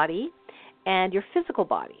that body and your physical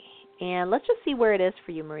body. And let's just see where it is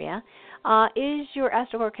for you, Maria. Is your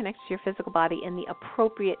astral cord connected to your physical body in the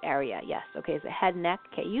appropriate area? Yes. Okay, is it head, neck?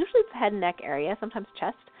 Okay, usually it's the head and neck area, sometimes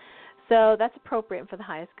chest. So that's appropriate for the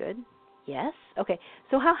highest good. Yes. Okay,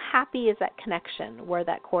 so how happy is that connection where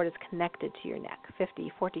that cord is connected to your neck?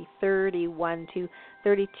 50, 40, 31 to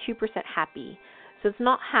 32% happy. So it's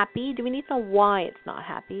not happy. Do we need to know why it's not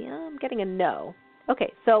happy? I'm getting a no.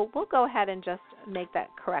 Okay, so we'll go ahead and just make that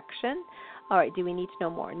correction. All right, do we need to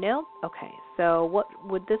know more? No? Okay, so what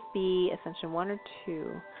would this be, Ascension 1 or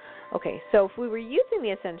 2? Okay, so if we were using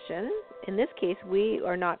the Ascension, in this case, we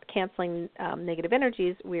are not canceling negative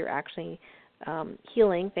energies. We are actually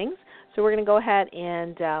healing things. So we're going to go ahead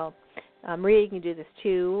and, Maria, you can do this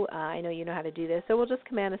too. I know you know how to do this. So we'll just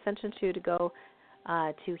command Ascension 2 to go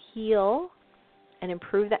to heal and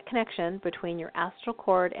improve that connection between your astral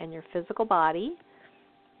cord and your physical body.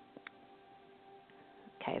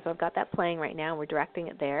 Okay, so I've got that playing right now. We're directing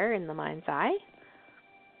it there in the mind's eye.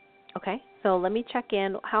 Okay, so let me check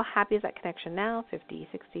in. How happy is that connection now? 50,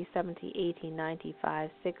 60, 70, 80,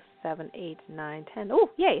 95, 6, 7, 8, 9, 10.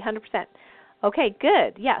 Oh, yay, 100%. Okay,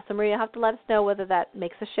 good. Yeah, so Maria, you'll have to let us know whether that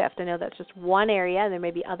makes a shift. I know that's just one area. There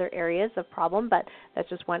may be other areas of problem, but that's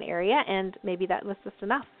just one area, and maybe that was just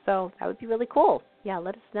enough. So that would be really cool. Yeah,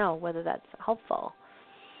 let us know whether that's helpful.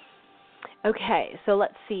 Okay, so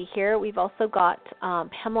let's see here. We've also got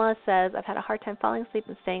Pamela says, I've had a hard time falling asleep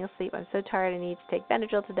and staying asleep. I'm so tired I need to take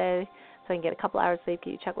Benadryl today so I can get a couple hours sleep.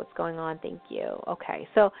 Can you check what's going on? Thank you. Okay,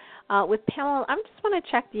 so with Pamela, I just want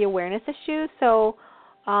to check the awareness issue. So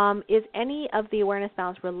is any of the awareness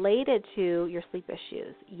balance related to your sleep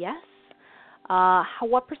issues? Yes.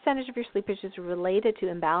 What percentage of your sleep issues are related to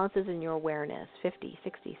imbalances in your awareness? 50,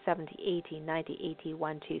 60, 70, 80, 90,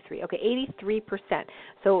 81, 2, 3. Okay, 83%.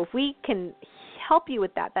 So if we can help you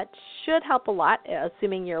with that, that should help a lot,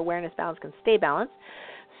 assuming your awareness balance can stay balanced.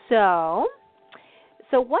 So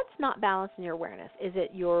what's not balanced in your awareness? Is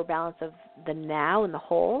it your balance of the now and the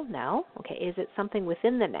whole? No. Okay. Is it something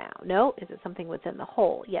within the now? No. Is it something within the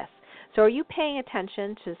whole? Yes. So are you paying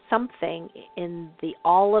attention to something in the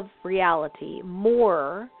all of reality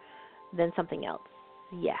more than something else?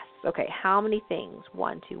 Yes. Okay. How many things?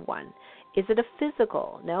 1, 2, 1. Is it a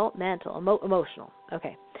physical? No. Mental? Emotional?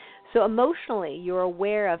 Okay. So emotionally, you're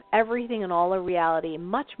aware of everything in all of reality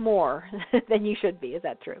much more than you should be. Is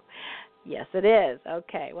that true? Yes, it is.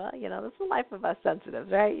 Okay. Well, this is the life of us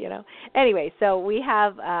sensitives, right? Anyway, so we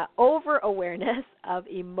have over-awareness of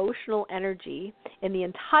emotional energy in the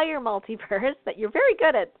entire multiverse that you're very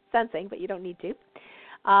good at sensing, but you don't need to.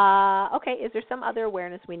 Okay, is there some other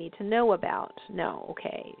awareness we need to know about? No.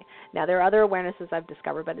 Okay. Now, there are other awarenesses I've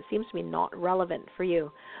discovered, but it seems to be not relevant for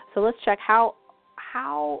you. So let's check how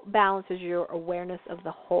balanced is your awareness of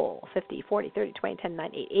the whole? 50, 40, 30, 20, 10,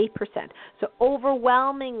 9, 8, 8%. So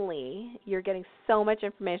overwhelmingly, you're getting so much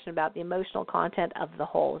information about the emotional content of the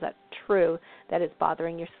whole. Is that true? That is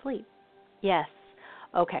bothering your sleep? Yes.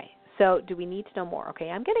 Okay. So do we need to know more? Okay,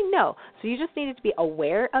 I'm getting no. So you just needed to be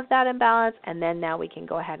aware of that imbalance, and then now we can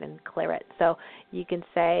go ahead and clear it. So you can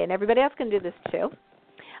say, and everybody else can do this too,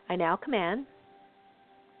 I now command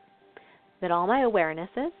that all my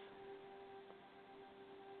awarenesses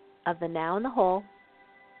of the now and the whole,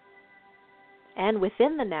 and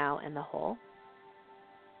within the now and the whole,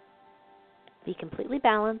 be completely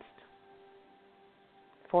balanced,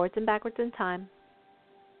 forwards and backwards in time,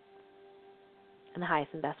 in the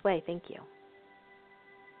highest and best way. Thank you.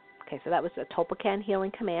 Okay, so that was a Tolpacan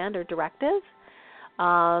healing command or directive.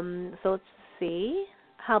 So let's see.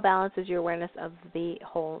 How balanced is your awareness of the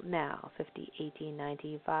whole now? 50, 80,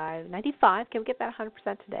 95. 95. Can we get that 100%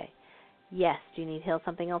 today? Yes. Do you need to heal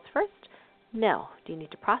something else first? No. Do you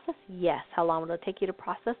need to process? Yes. How long will it take you to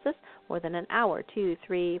process this? More than an hour, 2,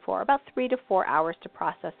 3, 4, about 3 to 4 hours to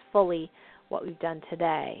process fully what we've done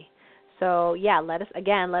today. So, yeah, let us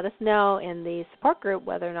know in the support group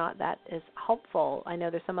whether or not that is helpful. I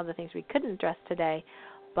know there's some other things we couldn't address today,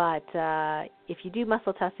 but if you do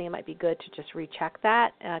muscle testing, it might be good to just recheck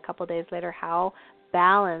that a couple of days later. How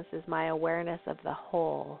balanced is my awareness of the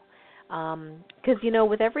whole? Because,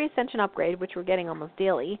 with every Ascension upgrade, which we're getting almost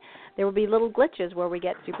daily, there will be little glitches where we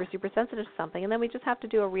get super, super sensitive to something, and then we just have to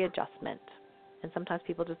do a readjustment. And sometimes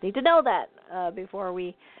people just need to know that before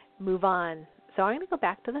we move on. So I'm going to go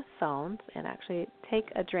back to the phones and actually take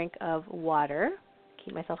a drink of water,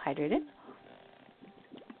 keep myself hydrated.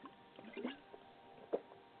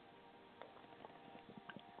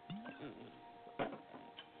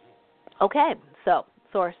 Okay, so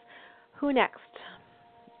source, who next?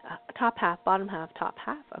 Top half, bottom half, top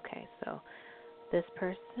half. Okay, so this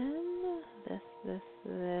person, this.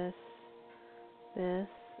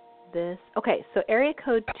 Okay, so area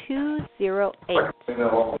code 208.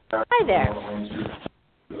 Hi there.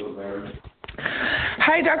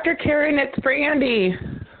 Hi, Dr. Karen. It's Brandy.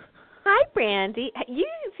 Hi, Brandy. You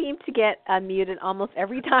seem to get unmuted almost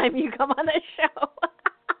every time you come on the show.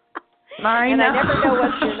 I and know. I never know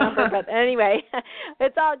what's your number, but anyway,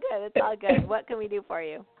 it's all good. It's all good. What can we do for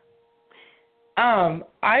you?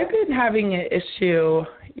 I've been having an issue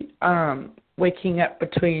waking up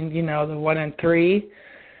between, the 1 and 3,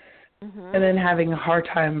 and then having a hard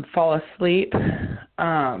time fall asleep.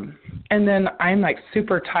 And then I'm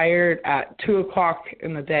super tired at 2 o'clock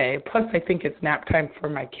in the day. Plus, I think it's nap time for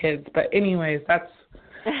my kids. But anyways, that's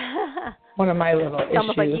one of my little issues.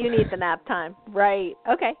 Almost like you need the nap time. Right.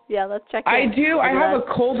 Okay. Yeah, let's check in. I do. I have a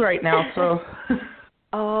cold right now, so.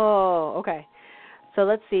 Oh, okay. So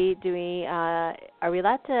let's see. Are we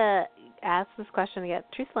allowed to ask this question and get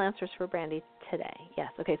truthful answers for Brandy today?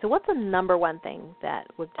 Yes. Okay. So what's the number one thing that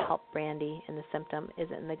would help Brandy in the symptom? Is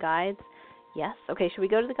it in the guides? Yes. Okay. Should we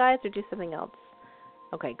go to the guides or do something else?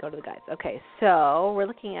 Okay. Go to the guides. Okay. So we're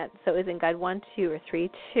looking at, is it in guide 1, 2, or 3,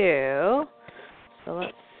 2? So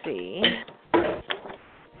let's see.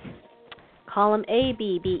 Column A,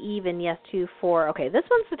 B, B even, yes, 2, 4. Okay, this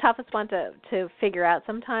one's the toughest one to figure out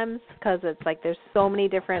sometimes because it's there's so many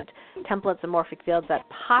different templates and morphic fields that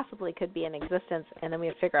possibly could be in existence, and then we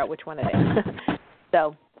have to figure out which one it is.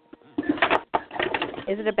 So,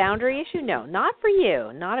 is it a boundary issue? No, not for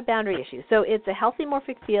you, not a boundary issue. So it's a healthy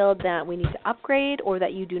morphic field that we need to upgrade or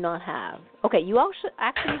that you do not have. Okay, you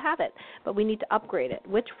actually have it, but we need to upgrade it.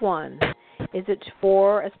 Which one? Is it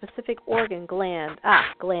for a specific organ, gland?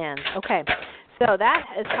 Gland. Okay. So that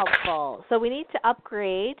is helpful. So we need to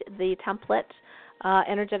upgrade the template,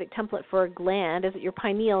 energetic template for a gland. Is it your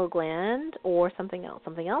pineal gland or something else?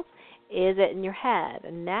 Something else? Is it in your head,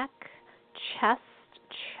 neck, chest?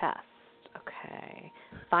 Okay.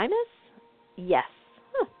 Thymus? Yes.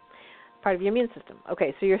 Part of your immune system.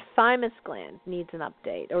 Okay, so your thymus gland needs an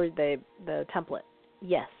update, or the template.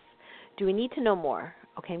 Yes. Do we need to know more?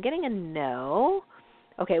 Okay, I'm getting a no.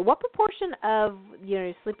 Okay, what proportion of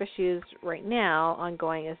your sleep issues right now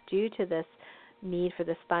ongoing is due to this need for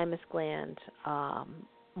this thymus gland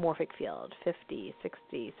morphic field? 50,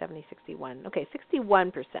 60, 70, 61. Okay,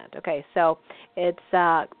 61%. Okay, so it's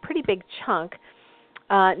a pretty big chunk.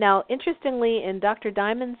 Now, interestingly, in Dr.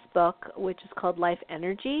 Diamond's book, which is called Life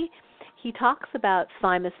Energy, he talks about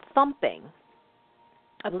thymus thumping.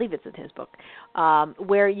 I believe it's in his book,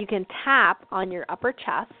 where you can tap on your upper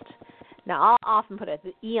chest. Now, I'll often put an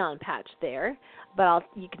Eon patch there, but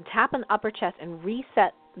you can tap on the upper chest and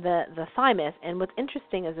reset the thymus. And what's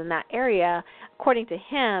interesting is in that area, according to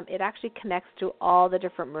him, it actually connects to all the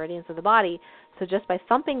different meridians of the body. So just by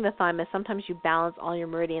thumping the thymus, sometimes you balance all your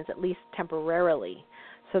meridians, at least temporarily.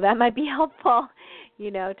 So that might be helpful,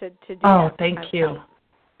 to do that. Oh, thank you.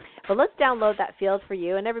 Well, let's download that field for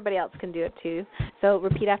you, and everybody else can do it too. So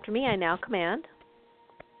repeat after me. I now command.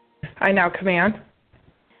 I now command.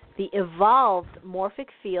 The evolved morphic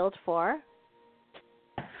field for.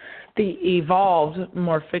 The evolved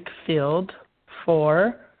morphic field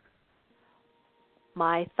for.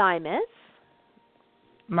 My thymus.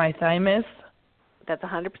 My thymus. That's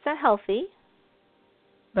 100% healthy.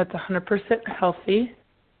 That's 100% healthy.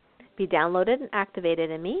 Be downloaded and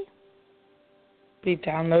activated in me. Be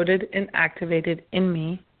downloaded and activated in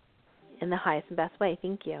me. In the highest and best way.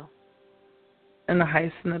 Thank you. In the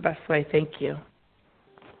highest and the best way. Thank you.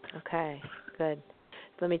 Okay, good.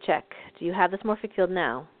 So let me check. Do you have this morphic field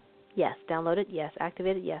now? Yes. Downloaded? Yes.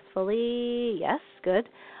 Activated? Yes. Fully? Yes. Good.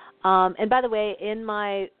 And by the way, in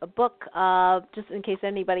my book, just in case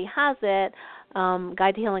anybody has it,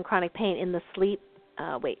 Guide to Healing Chronic Pain in the Sleep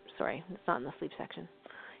wait, sorry, it's not in the sleep section.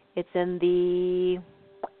 It's in the,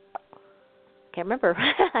 can't remember.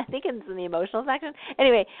 I think it's in the emotional section.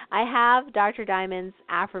 Anyway, I have Dr. Diamond's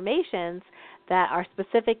affirmations that are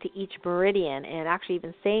specific to each meridian, and actually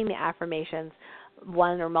even saying the affirmations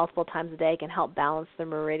one or multiple times a day can help balance the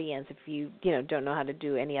meridians. If you don't know how to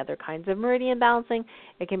do any other kinds of meridian balancing,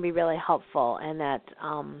 it can be really helpful, and that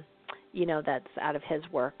that's out of his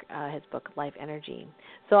work, his book Life Energy.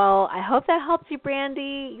 So I hope that helps you,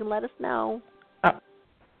 Brandy. You can let us know.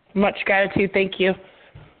 Much gratitude. Thank you.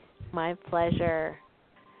 My pleasure.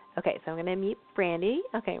 Okay, so I'm going to mute Brandy.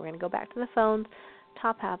 Okay, we're going to go back to the phones.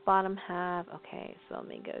 Top half, bottom half. Okay, so let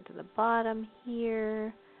me go to the bottom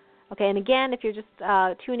here. Okay, and again, if you're just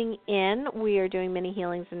tuning in, we are doing many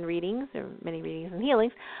healings and readings, or many readings and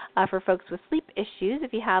healings for folks with sleep issues.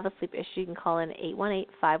 If you have a sleep issue, you can call in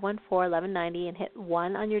 818-514-1190 and hit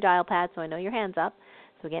 1 on your dial pad so I know your hand's up.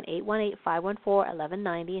 So again,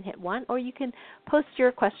 818-514-1190 and hit 1, or you can post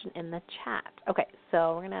your question in the chat. Okay,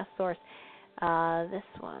 so we're going to ask Source this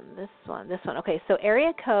one. Okay, so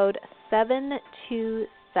area code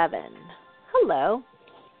 727. Hello.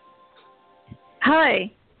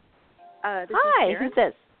 Hi. Hi, who's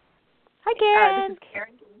this? Hi, Karen. This is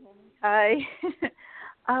Karen. Hi.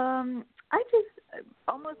 I just,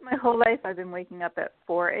 almost my whole life I've been waking up at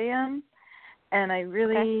 4 a.m., and I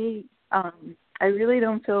really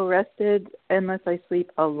don't feel rested unless I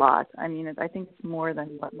sleep a lot. I mean, I think it's more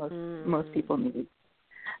than what most people need.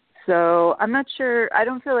 So I'm not sure. I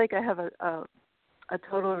don't feel like I have a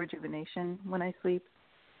total rejuvenation when I sleep.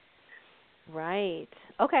 Right.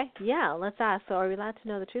 Okay. Yeah, let's ask. So are we allowed to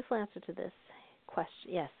know the truthful answer to this question?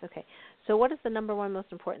 Yes. Okay. So what is the number one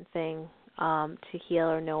most important thing to heal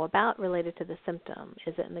or know about related to the symptom?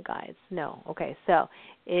 Is it in the guides? No. Okay. So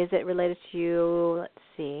is it related to, let's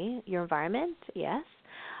see, your environment? Yes.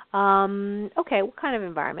 Okay. What kind of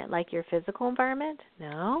environment? Like your physical environment?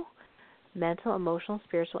 No. Mental, emotional,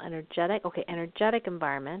 spiritual, energetic? Okay. Energetic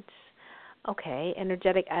environment. Okay,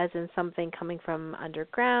 energetic as in something coming from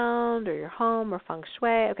underground or your home or feng shui.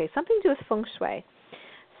 Okay, something to do with feng shui.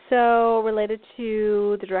 So related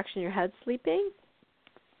to the direction your head's sleeping?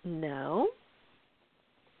 No.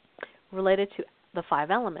 Related to the 5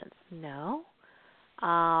 elements? No.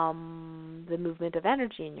 The movement of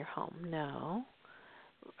energy in your home? No.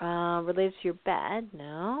 Related to your bed?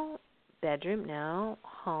 No. Bedroom? No.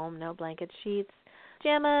 Home? No. Blanket, sheets,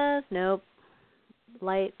 pajamas? Nope.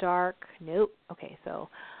 Light, dark, nope. Okay, so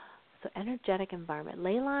energetic environment.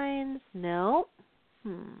 Ley lines, no.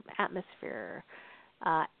 Atmosphere,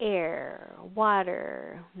 air,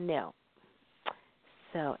 water, no.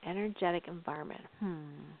 So energetic environment.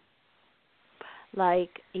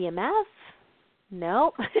 Like EMF,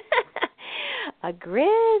 no. A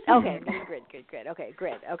grid. Okay, grid. Okay,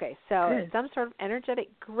 grid. Okay, so some sort of energetic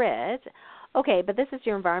grid. Okay, but this is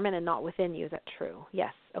your environment and not within you. Is that true?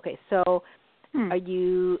 Yes. Okay, so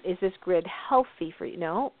is this grid healthy for you?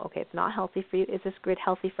 No. Okay, it's not healthy for you. Is this grid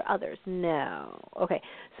healthy for others? No. Okay,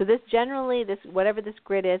 so whatever this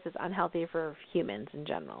grid is unhealthy for humans in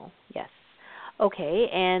general. Yes. Okay,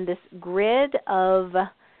 and this grid of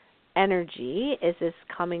energy, is this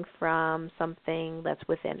coming from something that's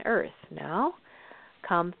within Earth? No.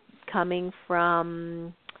 Coming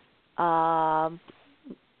from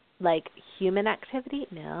like human activity?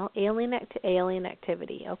 No. Alien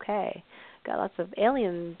activity. Okay. Got lots of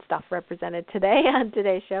alien stuff represented today on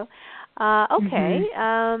today's show. Okay.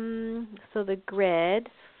 So the grid.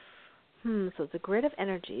 So it's a grid of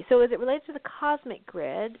energy. So is it related to the cosmic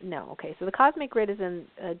grid? No. Okay. So the cosmic grid is in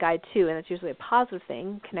Guide 2, and it's usually a positive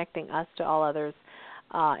thing, connecting us to all others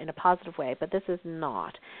in a positive way, but this is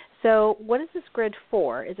not. So what is this grid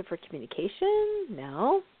for? Is it for communication?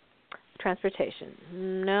 No. Transportation?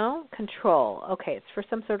 No. Control? Okay. It's for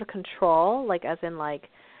some sort of control, like as in like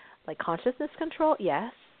consciousness control?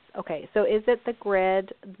 Yes. Okay, so is it the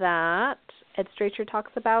grid that Ed Stracher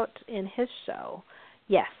talks about in his show?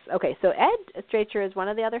 Yes. Okay, so Ed Stracher is one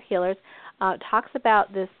of the other healers, talks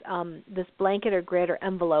about this blanket or grid or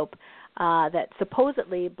envelope that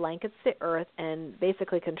supposedly blankets the earth and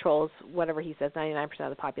basically controls whatever he says, 99% of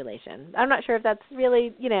the population. I'm not sure if that's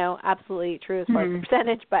really, absolutely true as far as the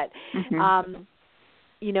percentage, but,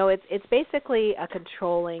 it's basically a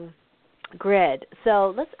controlling grid.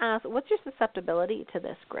 So let's ask, what's your susceptibility to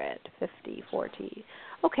this grid? 50, 40.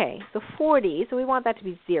 Okay, so 40, so we want that to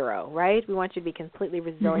be 0, right? We want you to be completely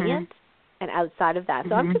resilient and outside of that.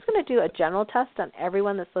 So I'm just going to do a general test on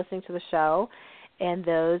everyone that's listening to the show and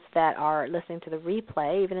those that are listening to the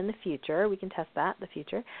replay, even in the future, we can test that in the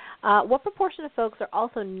future. What proportion of folks are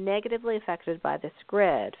also negatively affected by this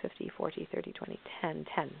grid? 50, 40, 30, 20, 10,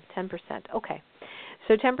 10%. Okay.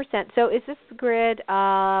 So 10%. So is this grid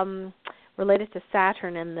related to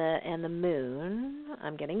Saturn and the Moon?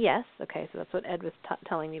 I'm getting yes. Okay, so that's what Ed was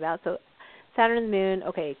telling me about. So Saturn and the Moon,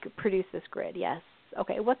 okay, produce this grid, yes.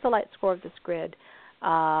 Okay, what's the light score of this grid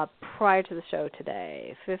prior to the show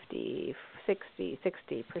today? 50, 60,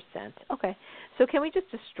 60%. Okay, so can we just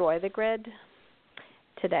destroy the grid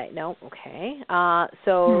today? No, okay.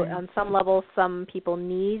 So on some level, some people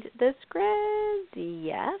need this grid,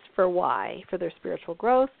 yes. For why? For their spiritual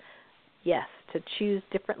growth, yes. To choose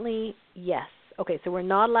differently, yes. Okay, so we're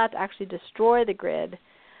not allowed to actually destroy the grid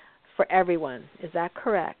for everyone. Is that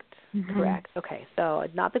correct? Correct. Okay, so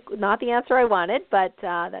not the answer I wanted, but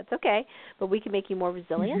that's okay. But we can make you more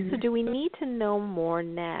resilient. So do we need to know more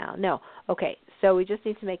now? No. Okay, so we just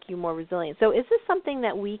need to make you more resilient. So is this something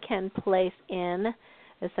that we can place in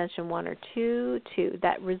Ascension 1 or 2,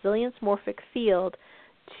 that resilience morphic field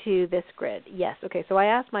to this grid? Yes. Okay, so I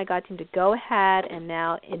asked my God team to go ahead and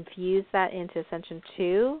now infuse that into Ascension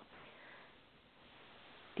 2,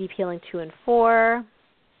 Deep Healing 2 and 4,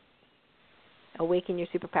 Awaken Your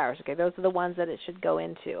Superpowers. Okay, those are the ones that it should go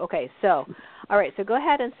into. Okay, so, all right, so go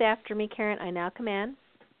ahead and say after me, Karen, I now command.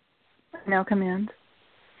 I now command.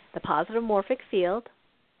 The positive morphic field.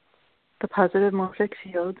 The positive morphic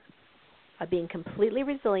field. Of being completely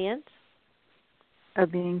resilient.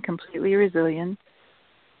 Of being completely resilient.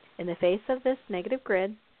 In the face of this negative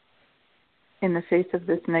grid. In the face of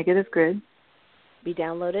this negative grid. Be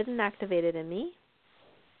downloaded and activated in me.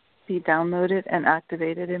 Be downloaded and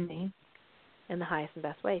activated in me. In the highest and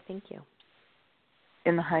best way, thank you.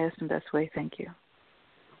 In the highest and best way, thank you.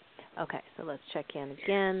 Okay, so let's check in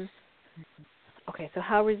again. Okay, so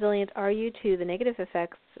how resilient are you to the negative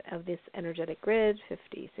effects of this energetic grid?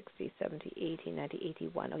 50, 60, 70, 80, 90,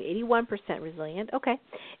 81. Okay, 81% resilient. Okay.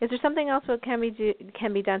 Is there something else that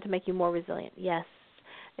can be done to make you more resilient? Yes.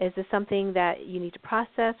 Is this something that you need to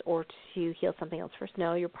process or to heal something else first?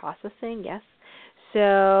 No, you're processing. Yes.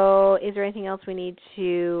 So is there anything else we need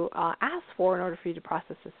to ask for in order for you to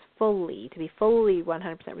process this fully, to be fully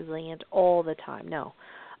 100% resilient all the time? No.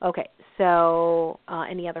 Okay, so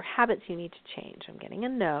any other habits you need to change? I'm getting a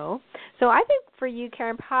no. So I think for you,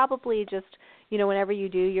 Karen, probably just, whenever you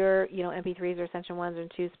do your, MP3s or Ascension 1s and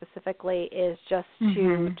 2s specifically, is just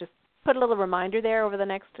to just put a little reminder there over the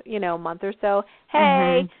next, month or so.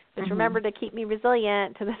 Hey, just remember to keep me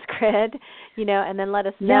resilient to this grid, and then let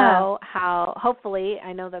us know how, hopefully,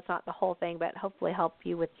 I know that's not the whole thing, but hopefully help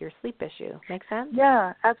you with your sleep issue. Make sense?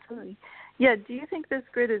 Yeah, absolutely. Yeah, do you think this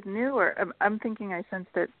grid is new, or I'm thinking I sensed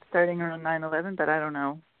it starting around 9/11, but I don't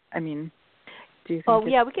know. I mean, do you think? Oh,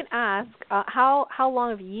 yeah, we can ask. How long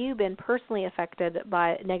have you been personally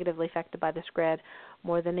negatively affected by this grid?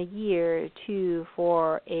 More than a year, 2,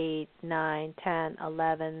 4, 8, 9, 10,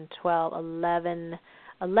 11, 12,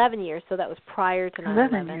 11 years. So that was prior to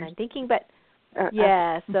 9/11. I'm thinking, but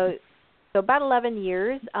so about 11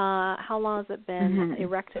 years. How long has it been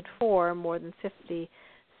erected for? More than 50,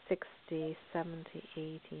 60, 70,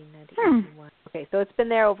 80, 90, 81. Okay, so it's been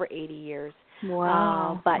there over 80 years.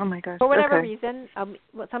 Wow. But oh my gosh. for whatever reason,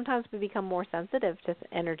 sometimes we become more sensitive to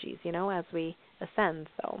energies, as we ascend.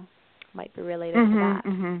 So might be related to that.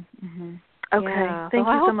 Okay. Yeah. Thank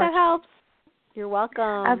you I so hope much. that helps. You're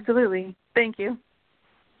welcome. Absolutely. Thank you.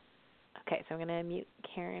 Okay, so I'm going to mute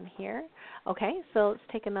Karen here. Okay, so let's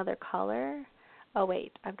take another caller. Oh,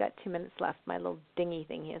 wait, I've got 2 minutes left. My little dingy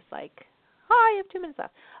thing is like, hi, you have 2 minutes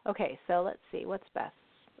left. Okay, so let's see. What's best?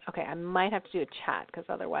 Okay, I might have to do a chat because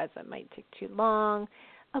otherwise that might take too long.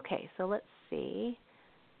 Okay, so let's see.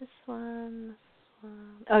 This one.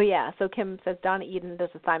 Oh, yeah. So Kim says Donna Eden does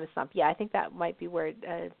the thymus thump. Yeah, I think that might be where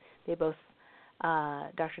they both,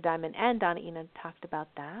 Dr. Diamond and Donna Eden talked about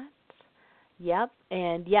that. Yep.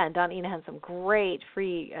 And Donna Eden has some great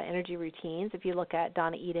free energy routines. If you look at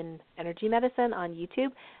Donna Eden Energy Medicine on YouTube,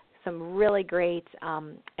 some really great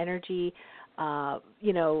energy,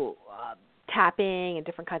 tapping and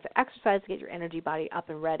different kinds of exercise to get your energy body up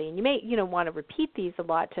and ready. And you may, want to repeat these a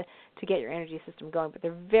lot to get your energy system going, but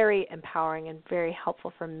they're very empowering and very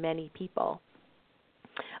helpful for many people.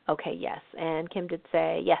 Okay, yes. And Kim did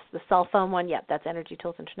say, yes, the cell phone one, yep, that's Energy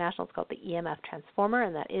Tools International. It's called the EMF Transformer,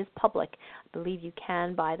 and that is public. I believe you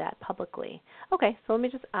can buy that publicly. Okay, so let me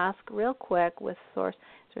just ask real quick with Source,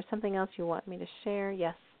 is there something else you want me to share?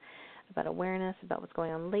 Yes. About awareness, about what's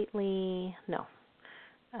going on lately? No.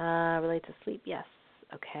 Related to sleep, yes.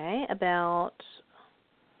 Okay. About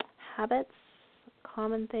habits,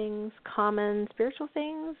 common things, common spiritual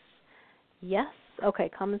things? Yes. Okay,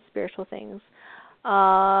 common spiritual things.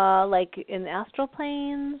 Like in the astral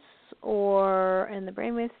planes or in the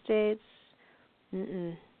brainwave states?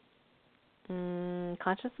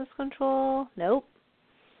 Consciousness control? Nope.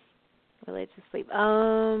 Related to sleep.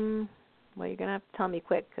 Well, you're going to have to tell me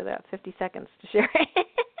quick because I have 50 seconds to share it.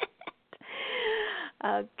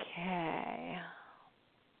 Okay.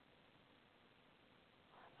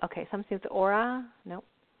 Okay, something with the aura? Nope.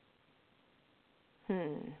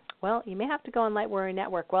 Well, you may have to go on Light Warrior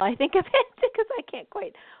Network while I think of it because I can't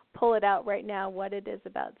quite pull it out right now what it is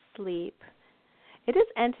about sleep. It is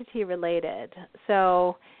entity related.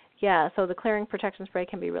 So, yeah, so the clearing protection spray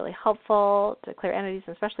can be really helpful to clear entities,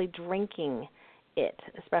 and especially drinking it,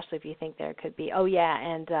 especially if you think there could be. Oh, yeah,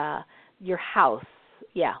 and your house.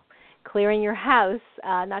 Yeah, clearing your house,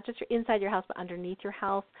 not just inside your house, but underneath your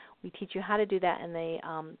house. We teach you how to do that in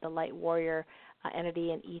the Light Warrior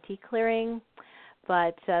entity and ET clearing.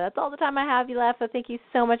 But that's all the time I have left. So thank you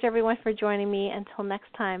so much, everyone, for joining me. Until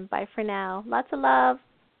next time, bye for now. Lots of love.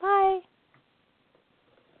 Bye.